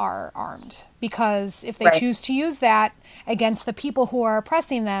marginalized are armed, because if they right. choose to use that against the people who are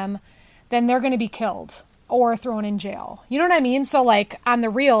oppressing them, then they're going to be killed or thrown in jail. You know what I mean? So on the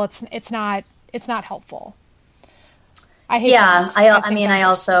real, it's not helpful. I hate guns. I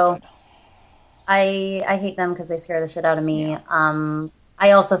hate them because they scare the shit out of me. Yeah.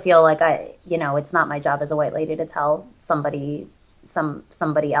 I also feel like it's not my job as a white lady to tell somebody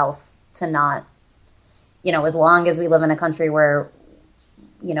else to not, as long as we live in a country where,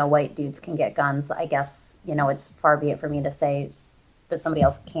 white dudes can get guns, I guess, it's far be it for me to say that somebody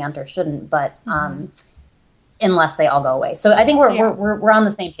else can't or shouldn't, but, unless they all go away. So I think we're on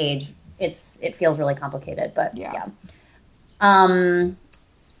the same page. It feels really complicated, but yeah. On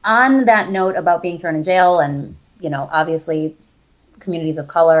that note about being thrown in jail and, obviously communities of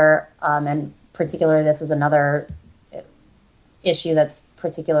color, and particularly this is another issue that's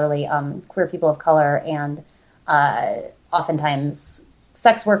particularly queer people of color and oftentimes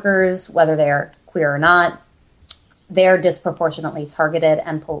sex workers, whether they're queer or not, they're disproportionately targeted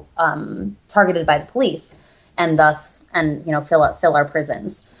and targeted by the police and thus, fill our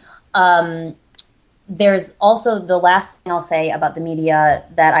prisons. There's also the last thing I'll say about the media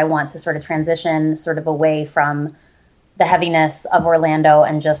that I want to sort of transition sort of away from the heaviness of Orlando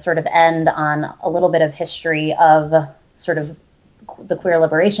and just sort of end on a little bit of history of sort of the queer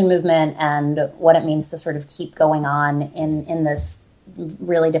liberation movement and what it means to sort of keep going on in this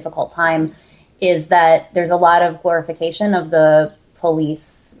really difficult time, is that there's a lot of glorification of the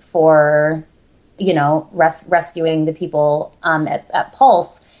police for, rescuing the people at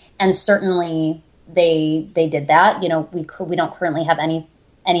Pulse. And certainly they did that. We don't currently have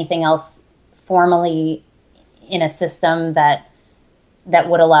anything else formally in a system that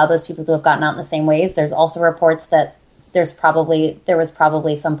would allow those people to have gotten out in the same ways. There's also reports that there was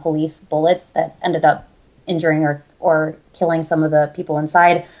probably some police bullets that ended up injuring or killing some of the people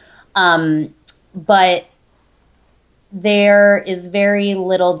inside. But there is very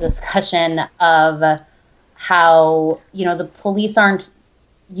little discussion of how, the police aren't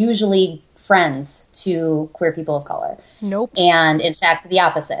usually friends to queer people of color. Nope. And in fact, the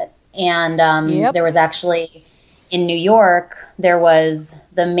opposite. And There was actually, in New York, there was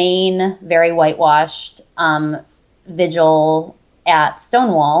the main, very whitewashed vigil at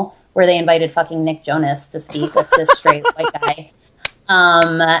Stonewall, where they invited fucking Nick Jonas to speak, a cis straight white guy.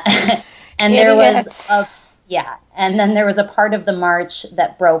 And there was and then there was a part of the march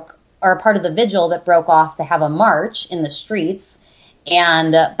that broke, or a part of the vigil that broke off to have a march in the streets.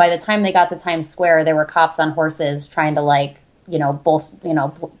 And by the time they got to Times Square, there were cops on horses trying to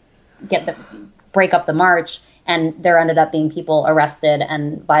break up the march. And there ended up being people arrested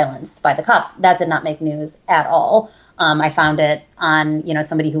and violenced by the cops. That did not make news at all. I found it on,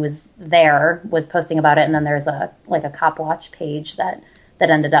 somebody who was there was posting about it. And then there's a cop watch page that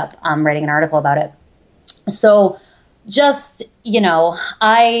ended up writing an article about it. So just,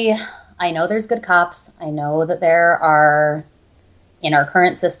 I know there's good cops. I know that there are, in our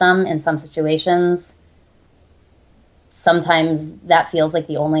current system, in some situations, sometimes that feels like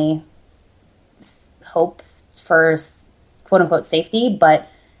the only hope for quote unquote safety, but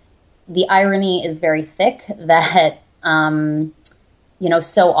the irony is very thick that,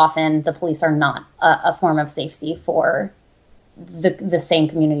 so often the police are not a form of safety for the same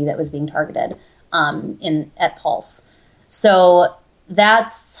community that was being targeted at Pulse. So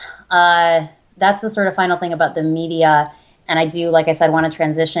that's the sort of final thing about the media. And I do, like I said, want to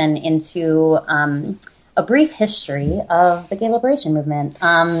transition into a brief history of the gay liberation movement.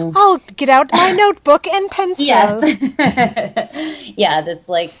 I'll get out my notebook and pencil. Yes. Yeah,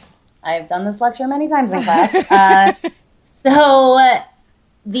 I've done this lecture many times in class. So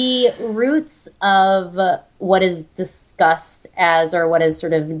the roots of what is discussed as, or what is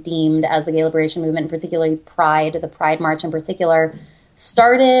sort of deemed as the gay liberation movement, particularly Pride, the Pride March in particular,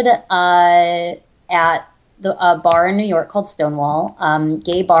 started at a bar in New York called Stonewall.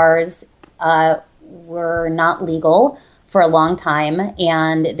 Gay bars were not legal for a long time,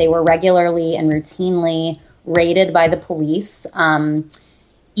 and they were regularly and routinely raided by the police.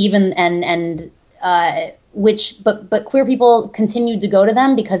 But queer people continued to go to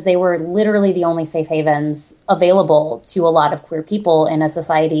them because they were literally the only safe havens available to a lot of queer people in a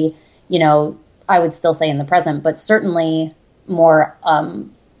society, I would still say in the present, but certainly more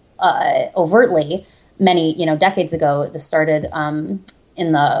overtly many, decades ago. This started around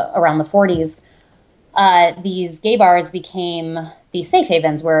the 40s. These gay bars became these safe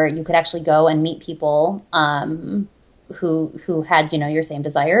havens where you could actually go and meet people who had, your same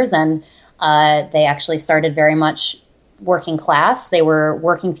desires. And they actually started very much working class. They were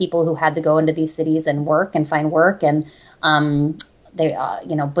working people who had to go into these cities and work and find work. And they,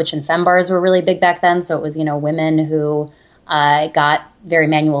 butch and femme bars were really big back then. So it was, women who got very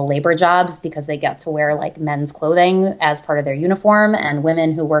manual labor jobs because they got to wear like men's clothing as part of their uniform, and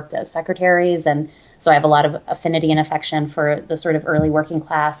women who worked as secretaries. And so I have a lot of affinity and affection for the sort of early working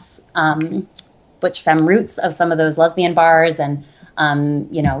class butch femme roots of some of those lesbian bars, and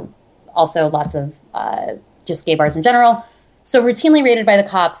also lots of just gay bars in general. So routinely raided by the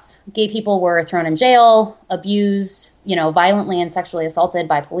cops, gay people were thrown in jail, abused, violently and sexually assaulted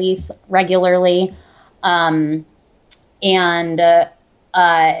by police regularly. And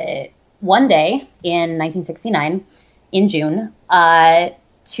one day in 1969, in June,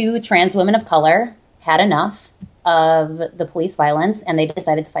 two trans women of color had enough of the police violence, and they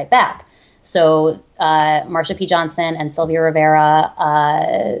decided to fight back. So Marsha P. Johnson and Sylvia Rivera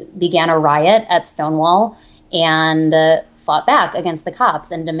began a riot at Stonewall and fought back against the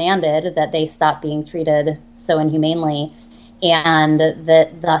cops and demanded that they stop being treated so inhumanely. And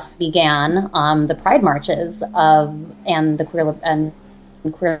that thus began the Pride marches and the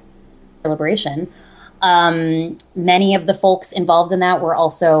queer liberation. Many of the folks involved in that were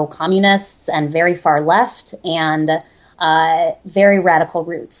also communists and very far left and very radical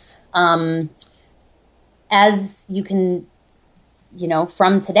roots. As you can,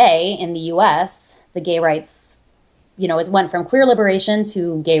 from today in the U.S., the gay rights, it went from queer liberation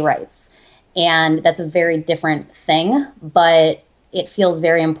to gay rights. And that's a very different thing, but it feels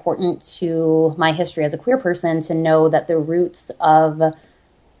very important to my history as a queer person to know that the roots of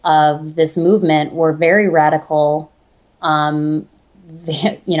this movement were very radical, anti-police,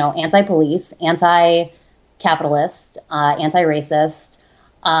 anti-capitalist, anti-racist,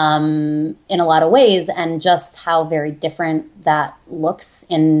 in a lot of ways, and just how very different that looks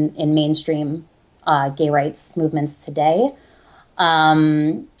in mainstream gay rights movements today.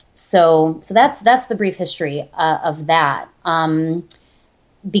 So that's the brief history of that.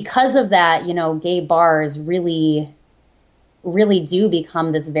 Because of that, gay bars really do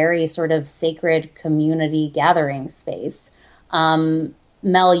become this very sort of sacred community gathering space.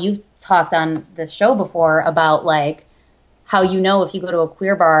 Mel, you've talked on the show before about like how if you go to a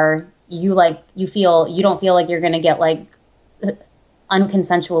queer bar, you don't feel like you're going to get like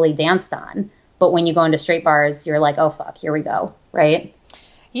unconsensually danced on, but when you go into straight bars, you're like, oh fuck, here we go, right?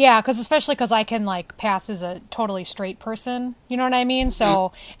 Yeah, especially because I can like pass as a totally straight person, you know what I mean?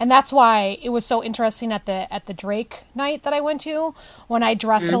 So, and that's why it was so interesting at the Drake night that I went to, when I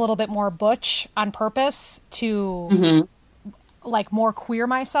dressed a little bit more butch on purpose to like more queer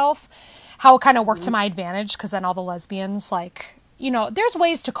myself, how it kind of worked to my advantage, because then all the lesbians like, there's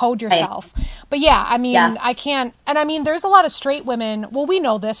ways to code yourself. Right. But yeah, I mean, yeah. I can't, and I mean, there's a lot of straight women. Well, we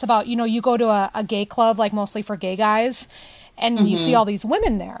know this about, you go to a gay club, like mostly for gay guys, and you see all these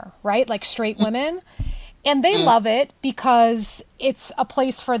women there, right? Like straight women. And they love it because it's a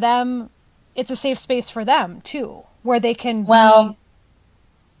place for them. It's a safe space for them too, where they can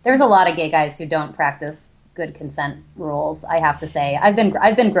there's a lot of gay guys who don't practice good consent rules, I have to say. I've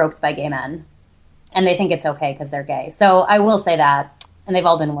been groped by gay men, and they think it's okay because they're gay. So I will say that. and they've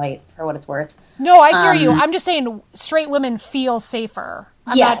all been white for what it's worth. No, I hear you. I'm just saying straight women feel safer.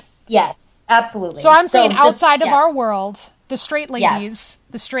 Yes, absolutely. So I'm saying outside of our world, the straight ladies,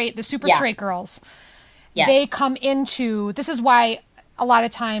 the super straight girls, they come into, this is why a lot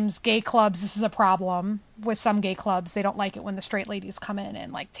of times gay clubs, this is a problem with some gay clubs. They don't like it when the straight ladies come in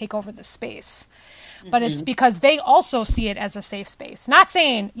and like take over the space. But it's because they also see it as a safe space. Not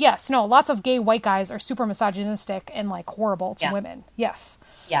saying, lots of gay white guys are super misogynistic and like horrible to women. Yes.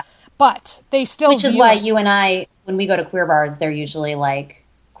 Yeah. But they still Which is why you and I, when we go to queer bars, they're usually like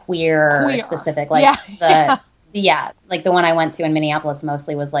queer. Specific. Like like the one I went to in Minneapolis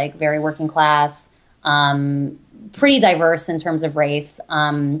mostly was like very working class, pretty diverse in terms of race.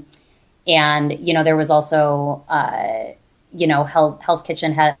 And, there was also, Hell's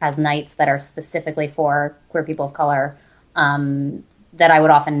Kitchen has nights that are specifically for queer people of color that I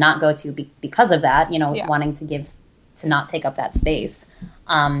would often not go to because of that, wanting to not take up that space.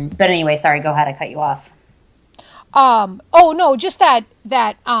 But anyway, sorry, go ahead. I cut you off. Just that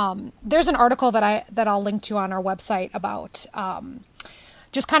there's an article that I'll link to on our website about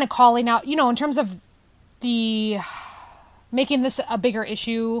just kind of calling out, in terms of the making this a bigger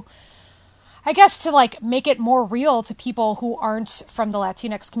issue, I guess, to like make it more real to people who aren't from the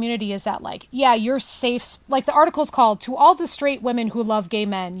Latinx community, is that like, you're safe. Like the article's called "To All the Straight Women Who Love Gay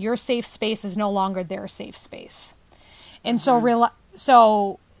Men, Your Safe Space is No Longer Their Safe Space." And so the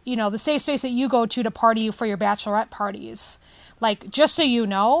safe space that you go to party for your bachelorette parties, like, just so you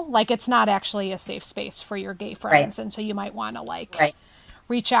know, like, it's not actually a safe space for your gay friends. Right. And so you might want to like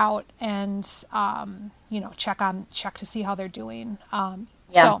reach out and, check to see how they're doing.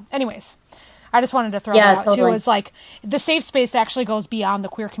 So anyways, I just wanted to throw that out too, is like the safe space actually goes beyond the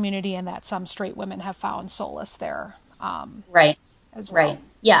queer community, and that some straight women have found solace there. As well. Right.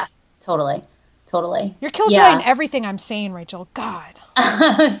 Yeah, totally. You're killjoying everything I'm saying, Rachel. God.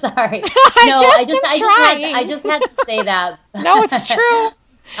 I'm sorry. I just had to say that. No, it's true.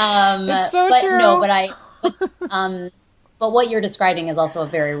 It's so true. No, but what you're describing is also a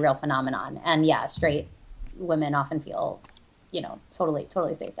very real phenomenon. And straight women often feel, totally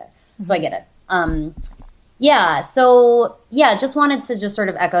safe there. So I get it. Just wanted to just sort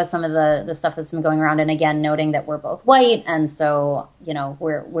of echo some of the stuff that's been going around, and again, noting that we're both white, and so,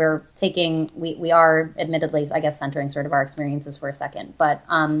 we're taking, we are admittedly, I guess, centering sort of our experiences for a second, but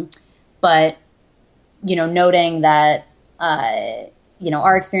noting that,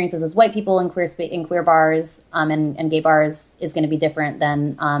 our experiences as white people in queer bars, and gay bars is going to be different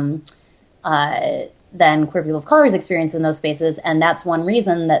than queer people of color's experience in those spaces. And that's one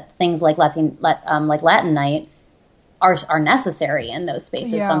reason that things like Latin Night are necessary in those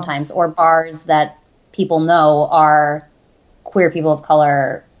spaces sometimes, or bars that people know are queer people of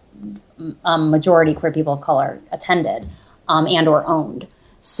color, majority queer people of color attended, and or owned.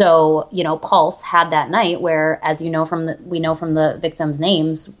 So, Pulse had that night where, as we know from the victims'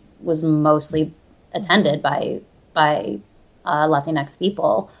 names, was mostly attended by Latinx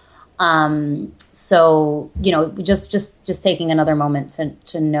people. Just taking another moment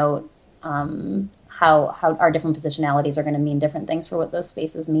to note how our different positionalities are going to mean different things for what those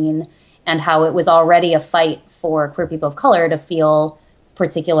spaces mean, and how it was already a fight for queer people of color to feel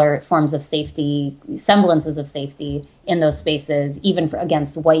particular forms of safety, semblances of safety in those spaces, even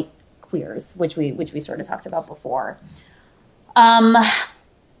against white queers, which we sort of talked about before. But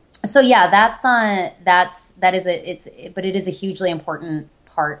it is a hugely important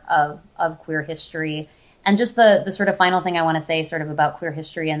part of queer history. And just the sort of final thing I want to say sort of about queer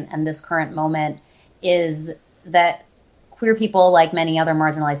history and this current moment is that queer people, like many other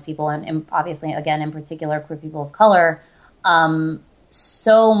marginalized people, and obviously, again, in particular, queer people of color,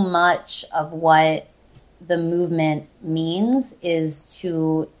 so much of what the movement means is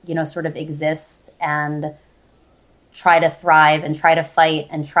to, sort of exist and try to thrive and try to fight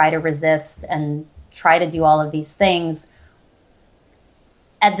and try to resist and try to do all of these things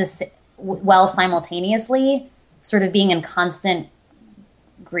while simultaneously sort of being in constant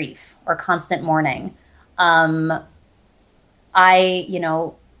grief or constant mourning.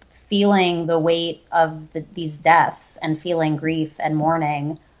 Feeling the weight of these deaths and feeling grief and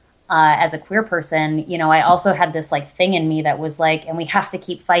mourning as a queer person, I also had this like thing in me that was like, and we have to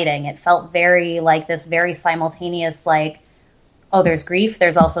keep fighting. It felt very like this very simultaneous, like, oh, there's grief,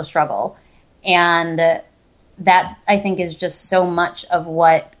 there's also struggle. And that, I think, is just so much of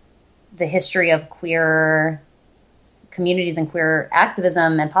what the history of queer communities and queer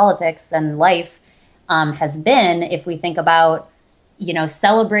activism and politics and life has been. If we think about,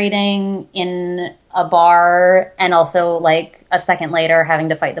 celebrating in a bar and also like a second later having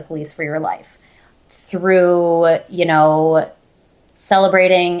to fight the police for your life, through,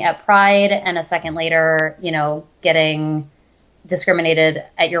 celebrating at Pride and a second later, you know, getting discriminated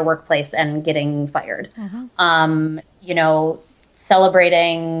at your workplace and getting fired. You know,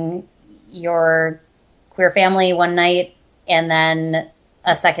 celebrating your queer family one night and then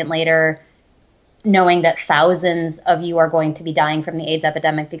a second later knowing that thousands of you are going to be dying from the AIDS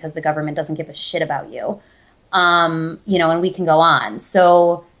epidemic because the government doesn't give a shit about you. You know, and we can go on.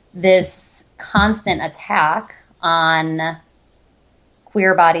 So this constant attack on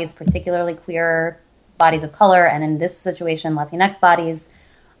queer bodies, particularly queer bodies of color, and in this situation, Latinx bodies,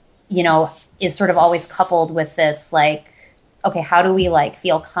 you know, is sort of always coupled with this, like, okay, how do we like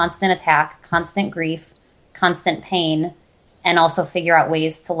feel constant attack, constant grief, constant pain, and also figure out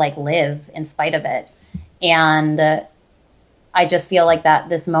ways to like live in spite of it. And I just feel like that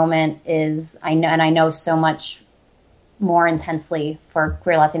this moment is, I know so much more intensely for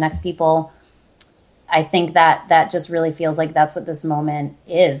queer Latinx people. I think that just really feels like that's what this moment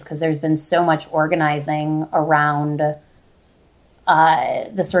is, because there's been so much organizing around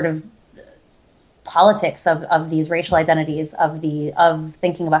the sort of politics of these racial identities, of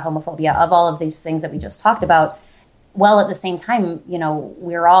thinking about homophobia, of all of these things that we just talked about. Well, at the same time, you know,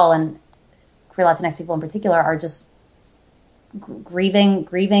 we're all, and queer Latinx people in particular, are just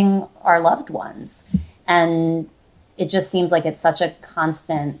grieving our loved ones. And it just seems like it's such a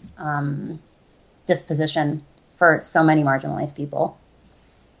constant disposition for so many marginalized people.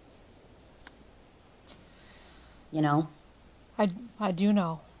 You know? I do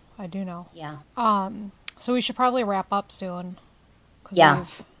know. Yeah. So we should probably wrap up soon. Yeah.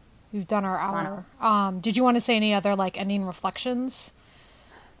 We've done our hour. Did you want to say any other like ending reflections?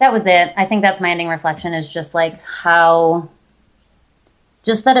 That was it. I think that's my ending reflection, is just like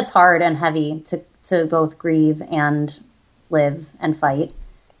just that it's hard and heavy to both grieve and live and fight.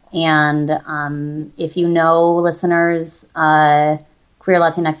 And if you know listeners, queer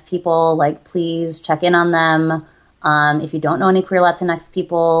Latinx people, like, please check in on them. If you don't know any queer Latinx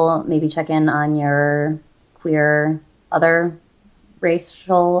people, maybe check in on your queer other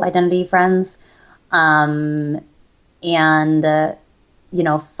racial identity friends. And, you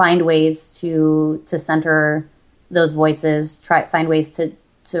know, find ways to center those voices, find ways to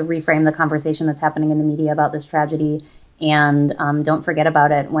reframe the conversation that's happening in the media about this tragedy. And don't forget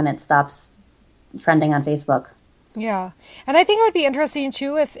about it when it stops trending on Facebook. Yeah. And I think it would be interesting,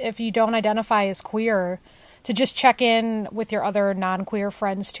 too, if you don't identify as queer, to just check in with your other non-queer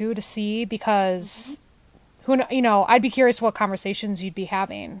friends, too, to see, because, I'd be curious what conversations you'd be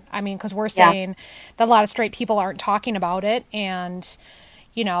having. I mean, because we're saying that a lot of straight people aren't talking about it. And,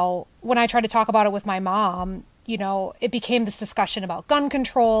 you know, when I tried to talk about it with my mom, you know, it became this discussion about gun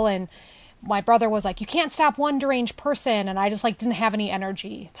control, and my brother was like, you can't stop one deranged person. And I just like didn't have any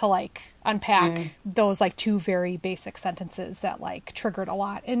energy to like unpack those like two very basic sentences that like triggered a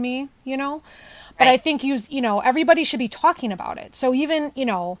lot in me, you know? But I think everybody should be talking about it. So even, you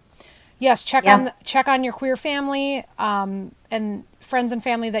know, yes, check on your queer family, and friends and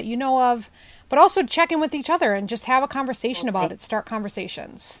family that you know of, but also check in with each other and just have a conversation about it. Start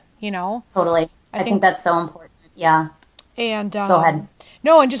conversations, you know? Totally. I think that's so important. Yeah. And, go ahead.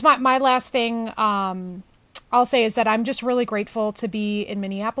 No, and just my last thing I'll say is that I'm just really grateful to be in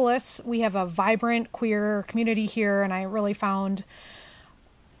Minneapolis. We have a vibrant queer community here, and I really found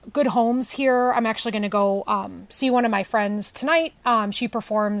good homes here. I'm actually going to go see one of my friends tonight. She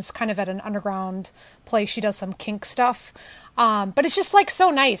performs kind of at an underground place. She does some kink stuff. But it's just like so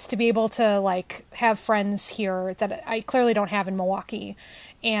nice to be able to like have friends here that I clearly don't have in Milwaukee.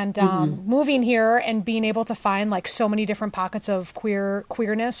 And moving here and being able to find like so many different pockets of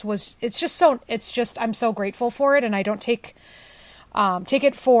queerness I'm so grateful for it, and I don't take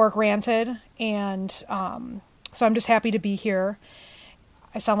it for granted. And so I'm just happy to be here.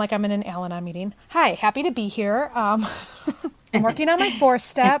 I sound like I'm in an Al-Anon meeting. Hi, happy to be here. I'm working on my 4th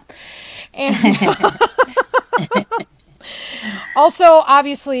step. And also,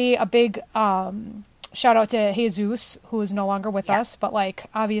 obviously, a big shout out to Jesus, who is no longer with us, but like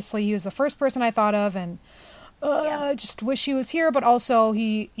obviously he was the first person I thought of, and just wish he was here. But also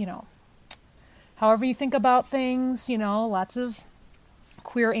he, you know, however you think about things, you know, lots of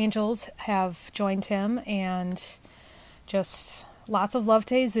queer angels have joined him, and just lots of love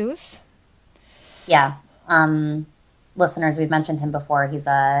to Jesus. Yeah. Listeners, we've mentioned him before. He's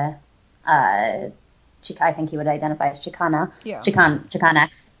I think he would identify as Chicana. Yeah.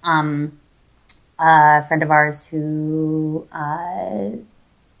 Chicanx. A friend of ours who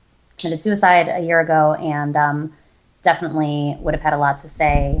committed suicide a year ago, and definitely would have had a lot to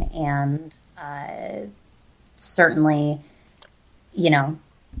say, and certainly, you know,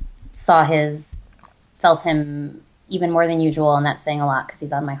 felt him, even more than usual, and that's saying a lot because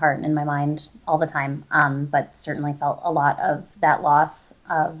he's on my heart and in my mind all the time. But certainly felt a lot of that loss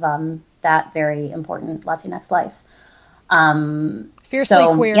of that very important Latinx life.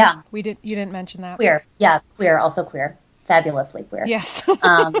 Fiercely queer. Yeah, you didn't mention that. Queer, yeah, queer, also queer, fabulously queer. Yes.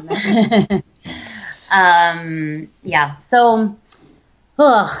 Yeah. So,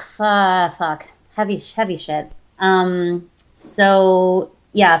 fuck, heavy shit. So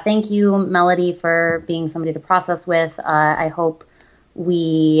yeah, thank you, Melody, for being somebody to process with. I hope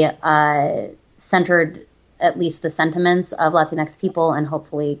we centered at least the sentiments of Latinx people and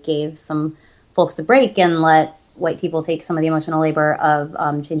hopefully gave some folks a break and let white people take some of the emotional labor of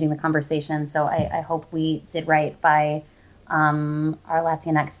changing the conversation. So I hope we did right by our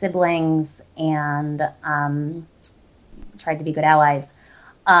Latinx siblings and tried to be good allies.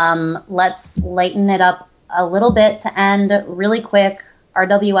 Let's lighten it up a little bit to end really quick.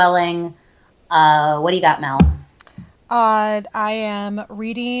 RWLing. What do you got, Mel? I am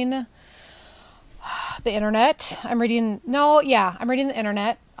reading the internet. I'm reading the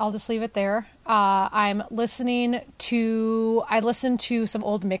internet. I'll just leave it there. I listened to some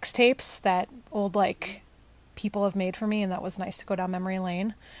old mixtapes that old people have made for me, and that was nice to go down memory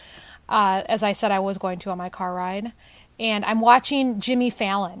lane. As I said, I was going to on my car ride, and I'm watching Jimmy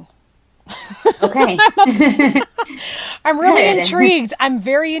Fallon. Okay. I'm really intrigued. I'm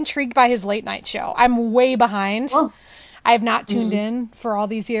very intrigued by his late night show. I'm way behind. Oh. I have not tuned in for all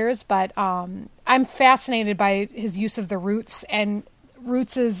these years, but I'm fascinated by his use of the Roots and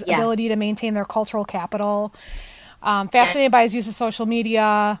Roots' ability to maintain their cultural capital. Fascinated by his use of social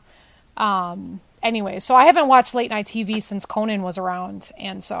media. Anyway, so I haven't watched late night TV since Conan was around,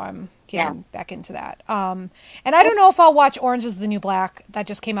 and so I'm getting back into that. And I don't know if I'll watch Orange is the New Black that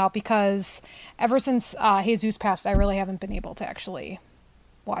just came out, because ever since Jesus passed, I really haven't been able to actually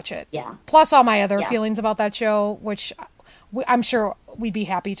watch it. Yeah. Plus all my other feelings about that show, which I'm sure we'd be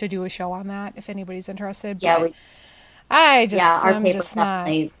happy to do a show on that if anybody's interested. Yeah. But I'm just not.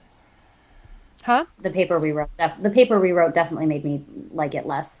 Huh? The paper we wrote definitely made me like it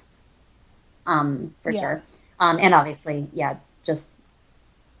less. For sure. And obviously, just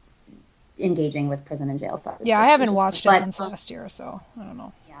engaging with prison and jail stuff. Yeah, I haven't watched it since last year, so I don't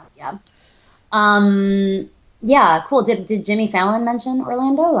know. Yeah. Cool. Did Jimmy Fallon mention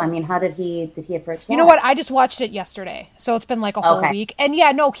Orlando? I mean, how did he approach that? You know what? I just watched it yesterday, so it's been like a whole week. And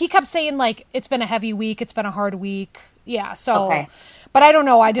he kept saying it's been a heavy week, it's been a hard week. Yeah, so but I don't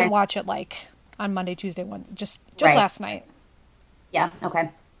know. I didn't watch it on Monday, Tuesday, just last night. Yeah,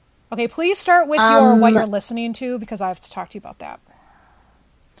 okay. Okay, please start with what you're listening to, because I have to talk to you about that.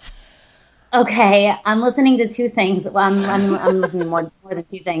 Okay, I'm listening to two things. Well, I'm listening to more than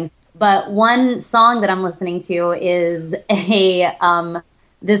two things. But one song that I'm listening to is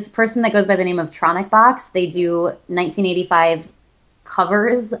this person that goes by the name of Tronic Box. They do 1985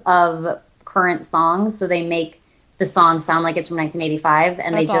 covers of current songs, so they make the song sound like it's from 1985.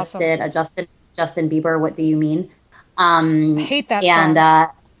 And That's they just awesome. Did a Justin Bieber, "What Do You Mean?" I hate that song.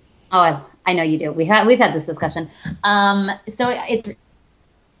 And I know you do. We've had this discussion. So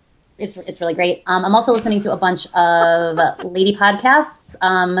it's really great. I'm also listening to a bunch of lady podcasts.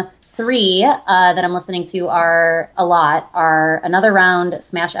 Three that I'm listening to are Another Round,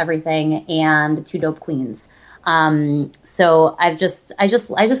 Smash Everything, and Two Dope Queens. So I just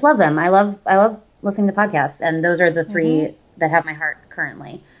love them. I love listening to podcasts, and those are the three that have my heart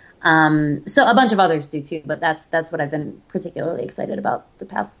currently. So a bunch of others do too, but that's what I've been particularly excited about the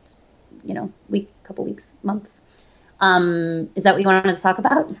past, week, couple weeks, months. Is that what you wanted to talk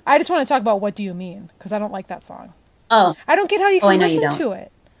about? I just want to talk about What Do You Mean? Because I don't like that song. Oh. I don't get how you can listen to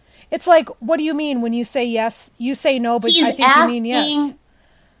it. It's like, what do you mean when you say yes? You say no, but I think you mean yes.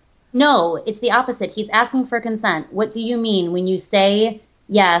 No, it's the opposite. He's asking for consent. What do you mean when you say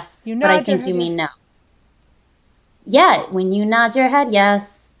yes, but I think you mean no? Yeah, when you nod your head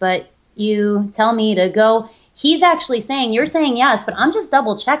yes, but you tell me to go. He's actually saying, you're saying yes, but I'm just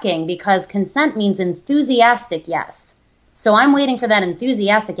double checking because consent means enthusiastic yes. So I'm waiting for that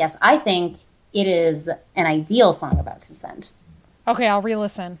enthusiastic yes. I think it is an ideal song about consent. Okay, I'll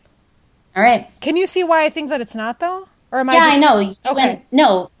re-listen. All right. Can you see why I think that it's not, though? Or am I know.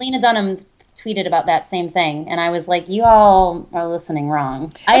 No, Lena Dunham tweeted about that same thing, and I was like, you all are listening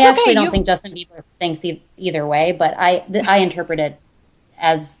wrong. I actually don't think Justin Bieber thinks either way, but I interpret it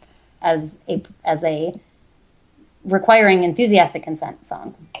as a requiring enthusiastic consent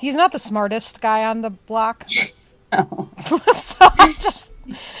song. He's not the smartest guy on the block. No. So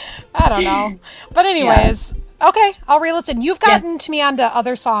I don't know. But anyways, okay, I'll re-listen. You've gotten to me onto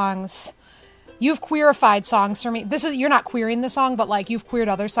other songs you've queerified songs for me. You're not queering the song, but like you've queered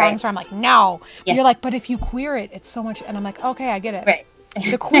other songs where I'm like, no. Yeah. You're like, but if you queer it, it's so much. And I'm like, okay, I get it. Right.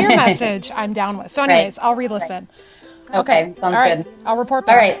 The queer message I'm down with. So anyways, I'll re-listen. Right. Okay. Sounds good. I'll report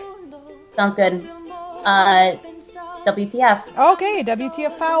back. All right. Sounds good. WTF. Okay,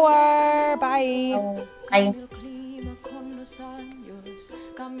 WTF power. Bye. Bye.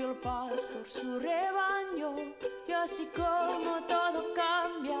 Cambió el pastor su rebaño y así como todo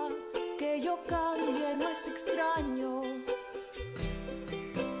cambia, que yo cambie no es extraño.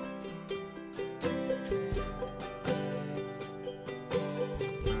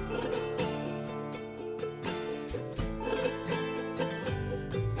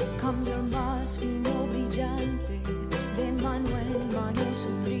 Cambio el más fino brillante, de mano en mano su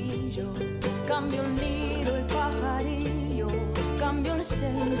brillo, cambio el nido, el pajarillo, cambio el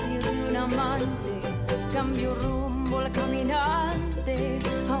sentir de un amante, cambio rumbo al caminante,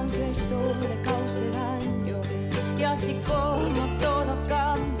 aunque esto le cause daño. Y así como todo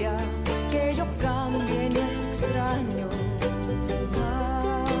cambia, que yo cambie no es extraño.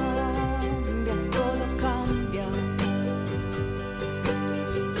 Cambia, todo cambia.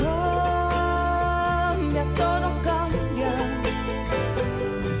 Cambia, todo cambia.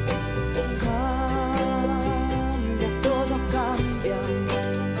 Cambia, todo cambia.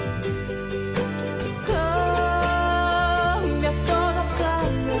 Cambia, todo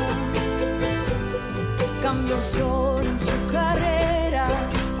cambia. Cambia el sol en su carrera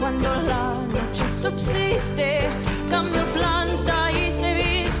cuando la noche subsiste. Cambia planta y se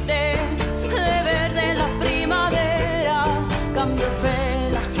viste de verde la primavera. Cambia el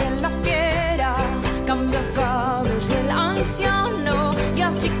pelaje en la fiera. Cambia el cabello el anciano. Y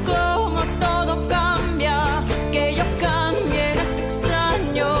así como todo cambia, que yo cambie no es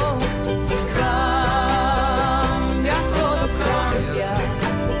extraño. Cambia, todo cambia.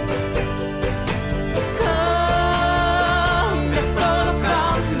 Cambia, todo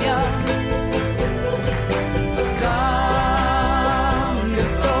cambia. Cambia,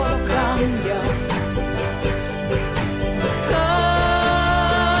 todo cambia.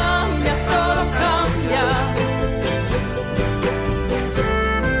 Cambia, todo cambia.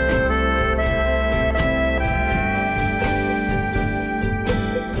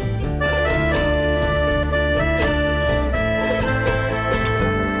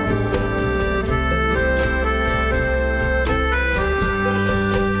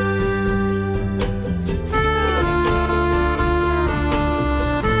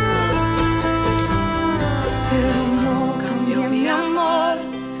 Pero no cambió mi amor,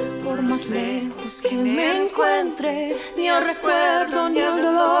 por más lejos que me encuentre, ni el recuerdo ni el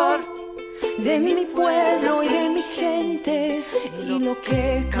dolor de mi pueblo y de mi gente. Y lo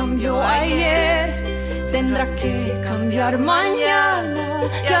que cambió ayer tendrá que cambiar mañana.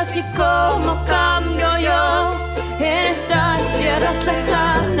 Y así como cambio yo en estas tierras lejanas.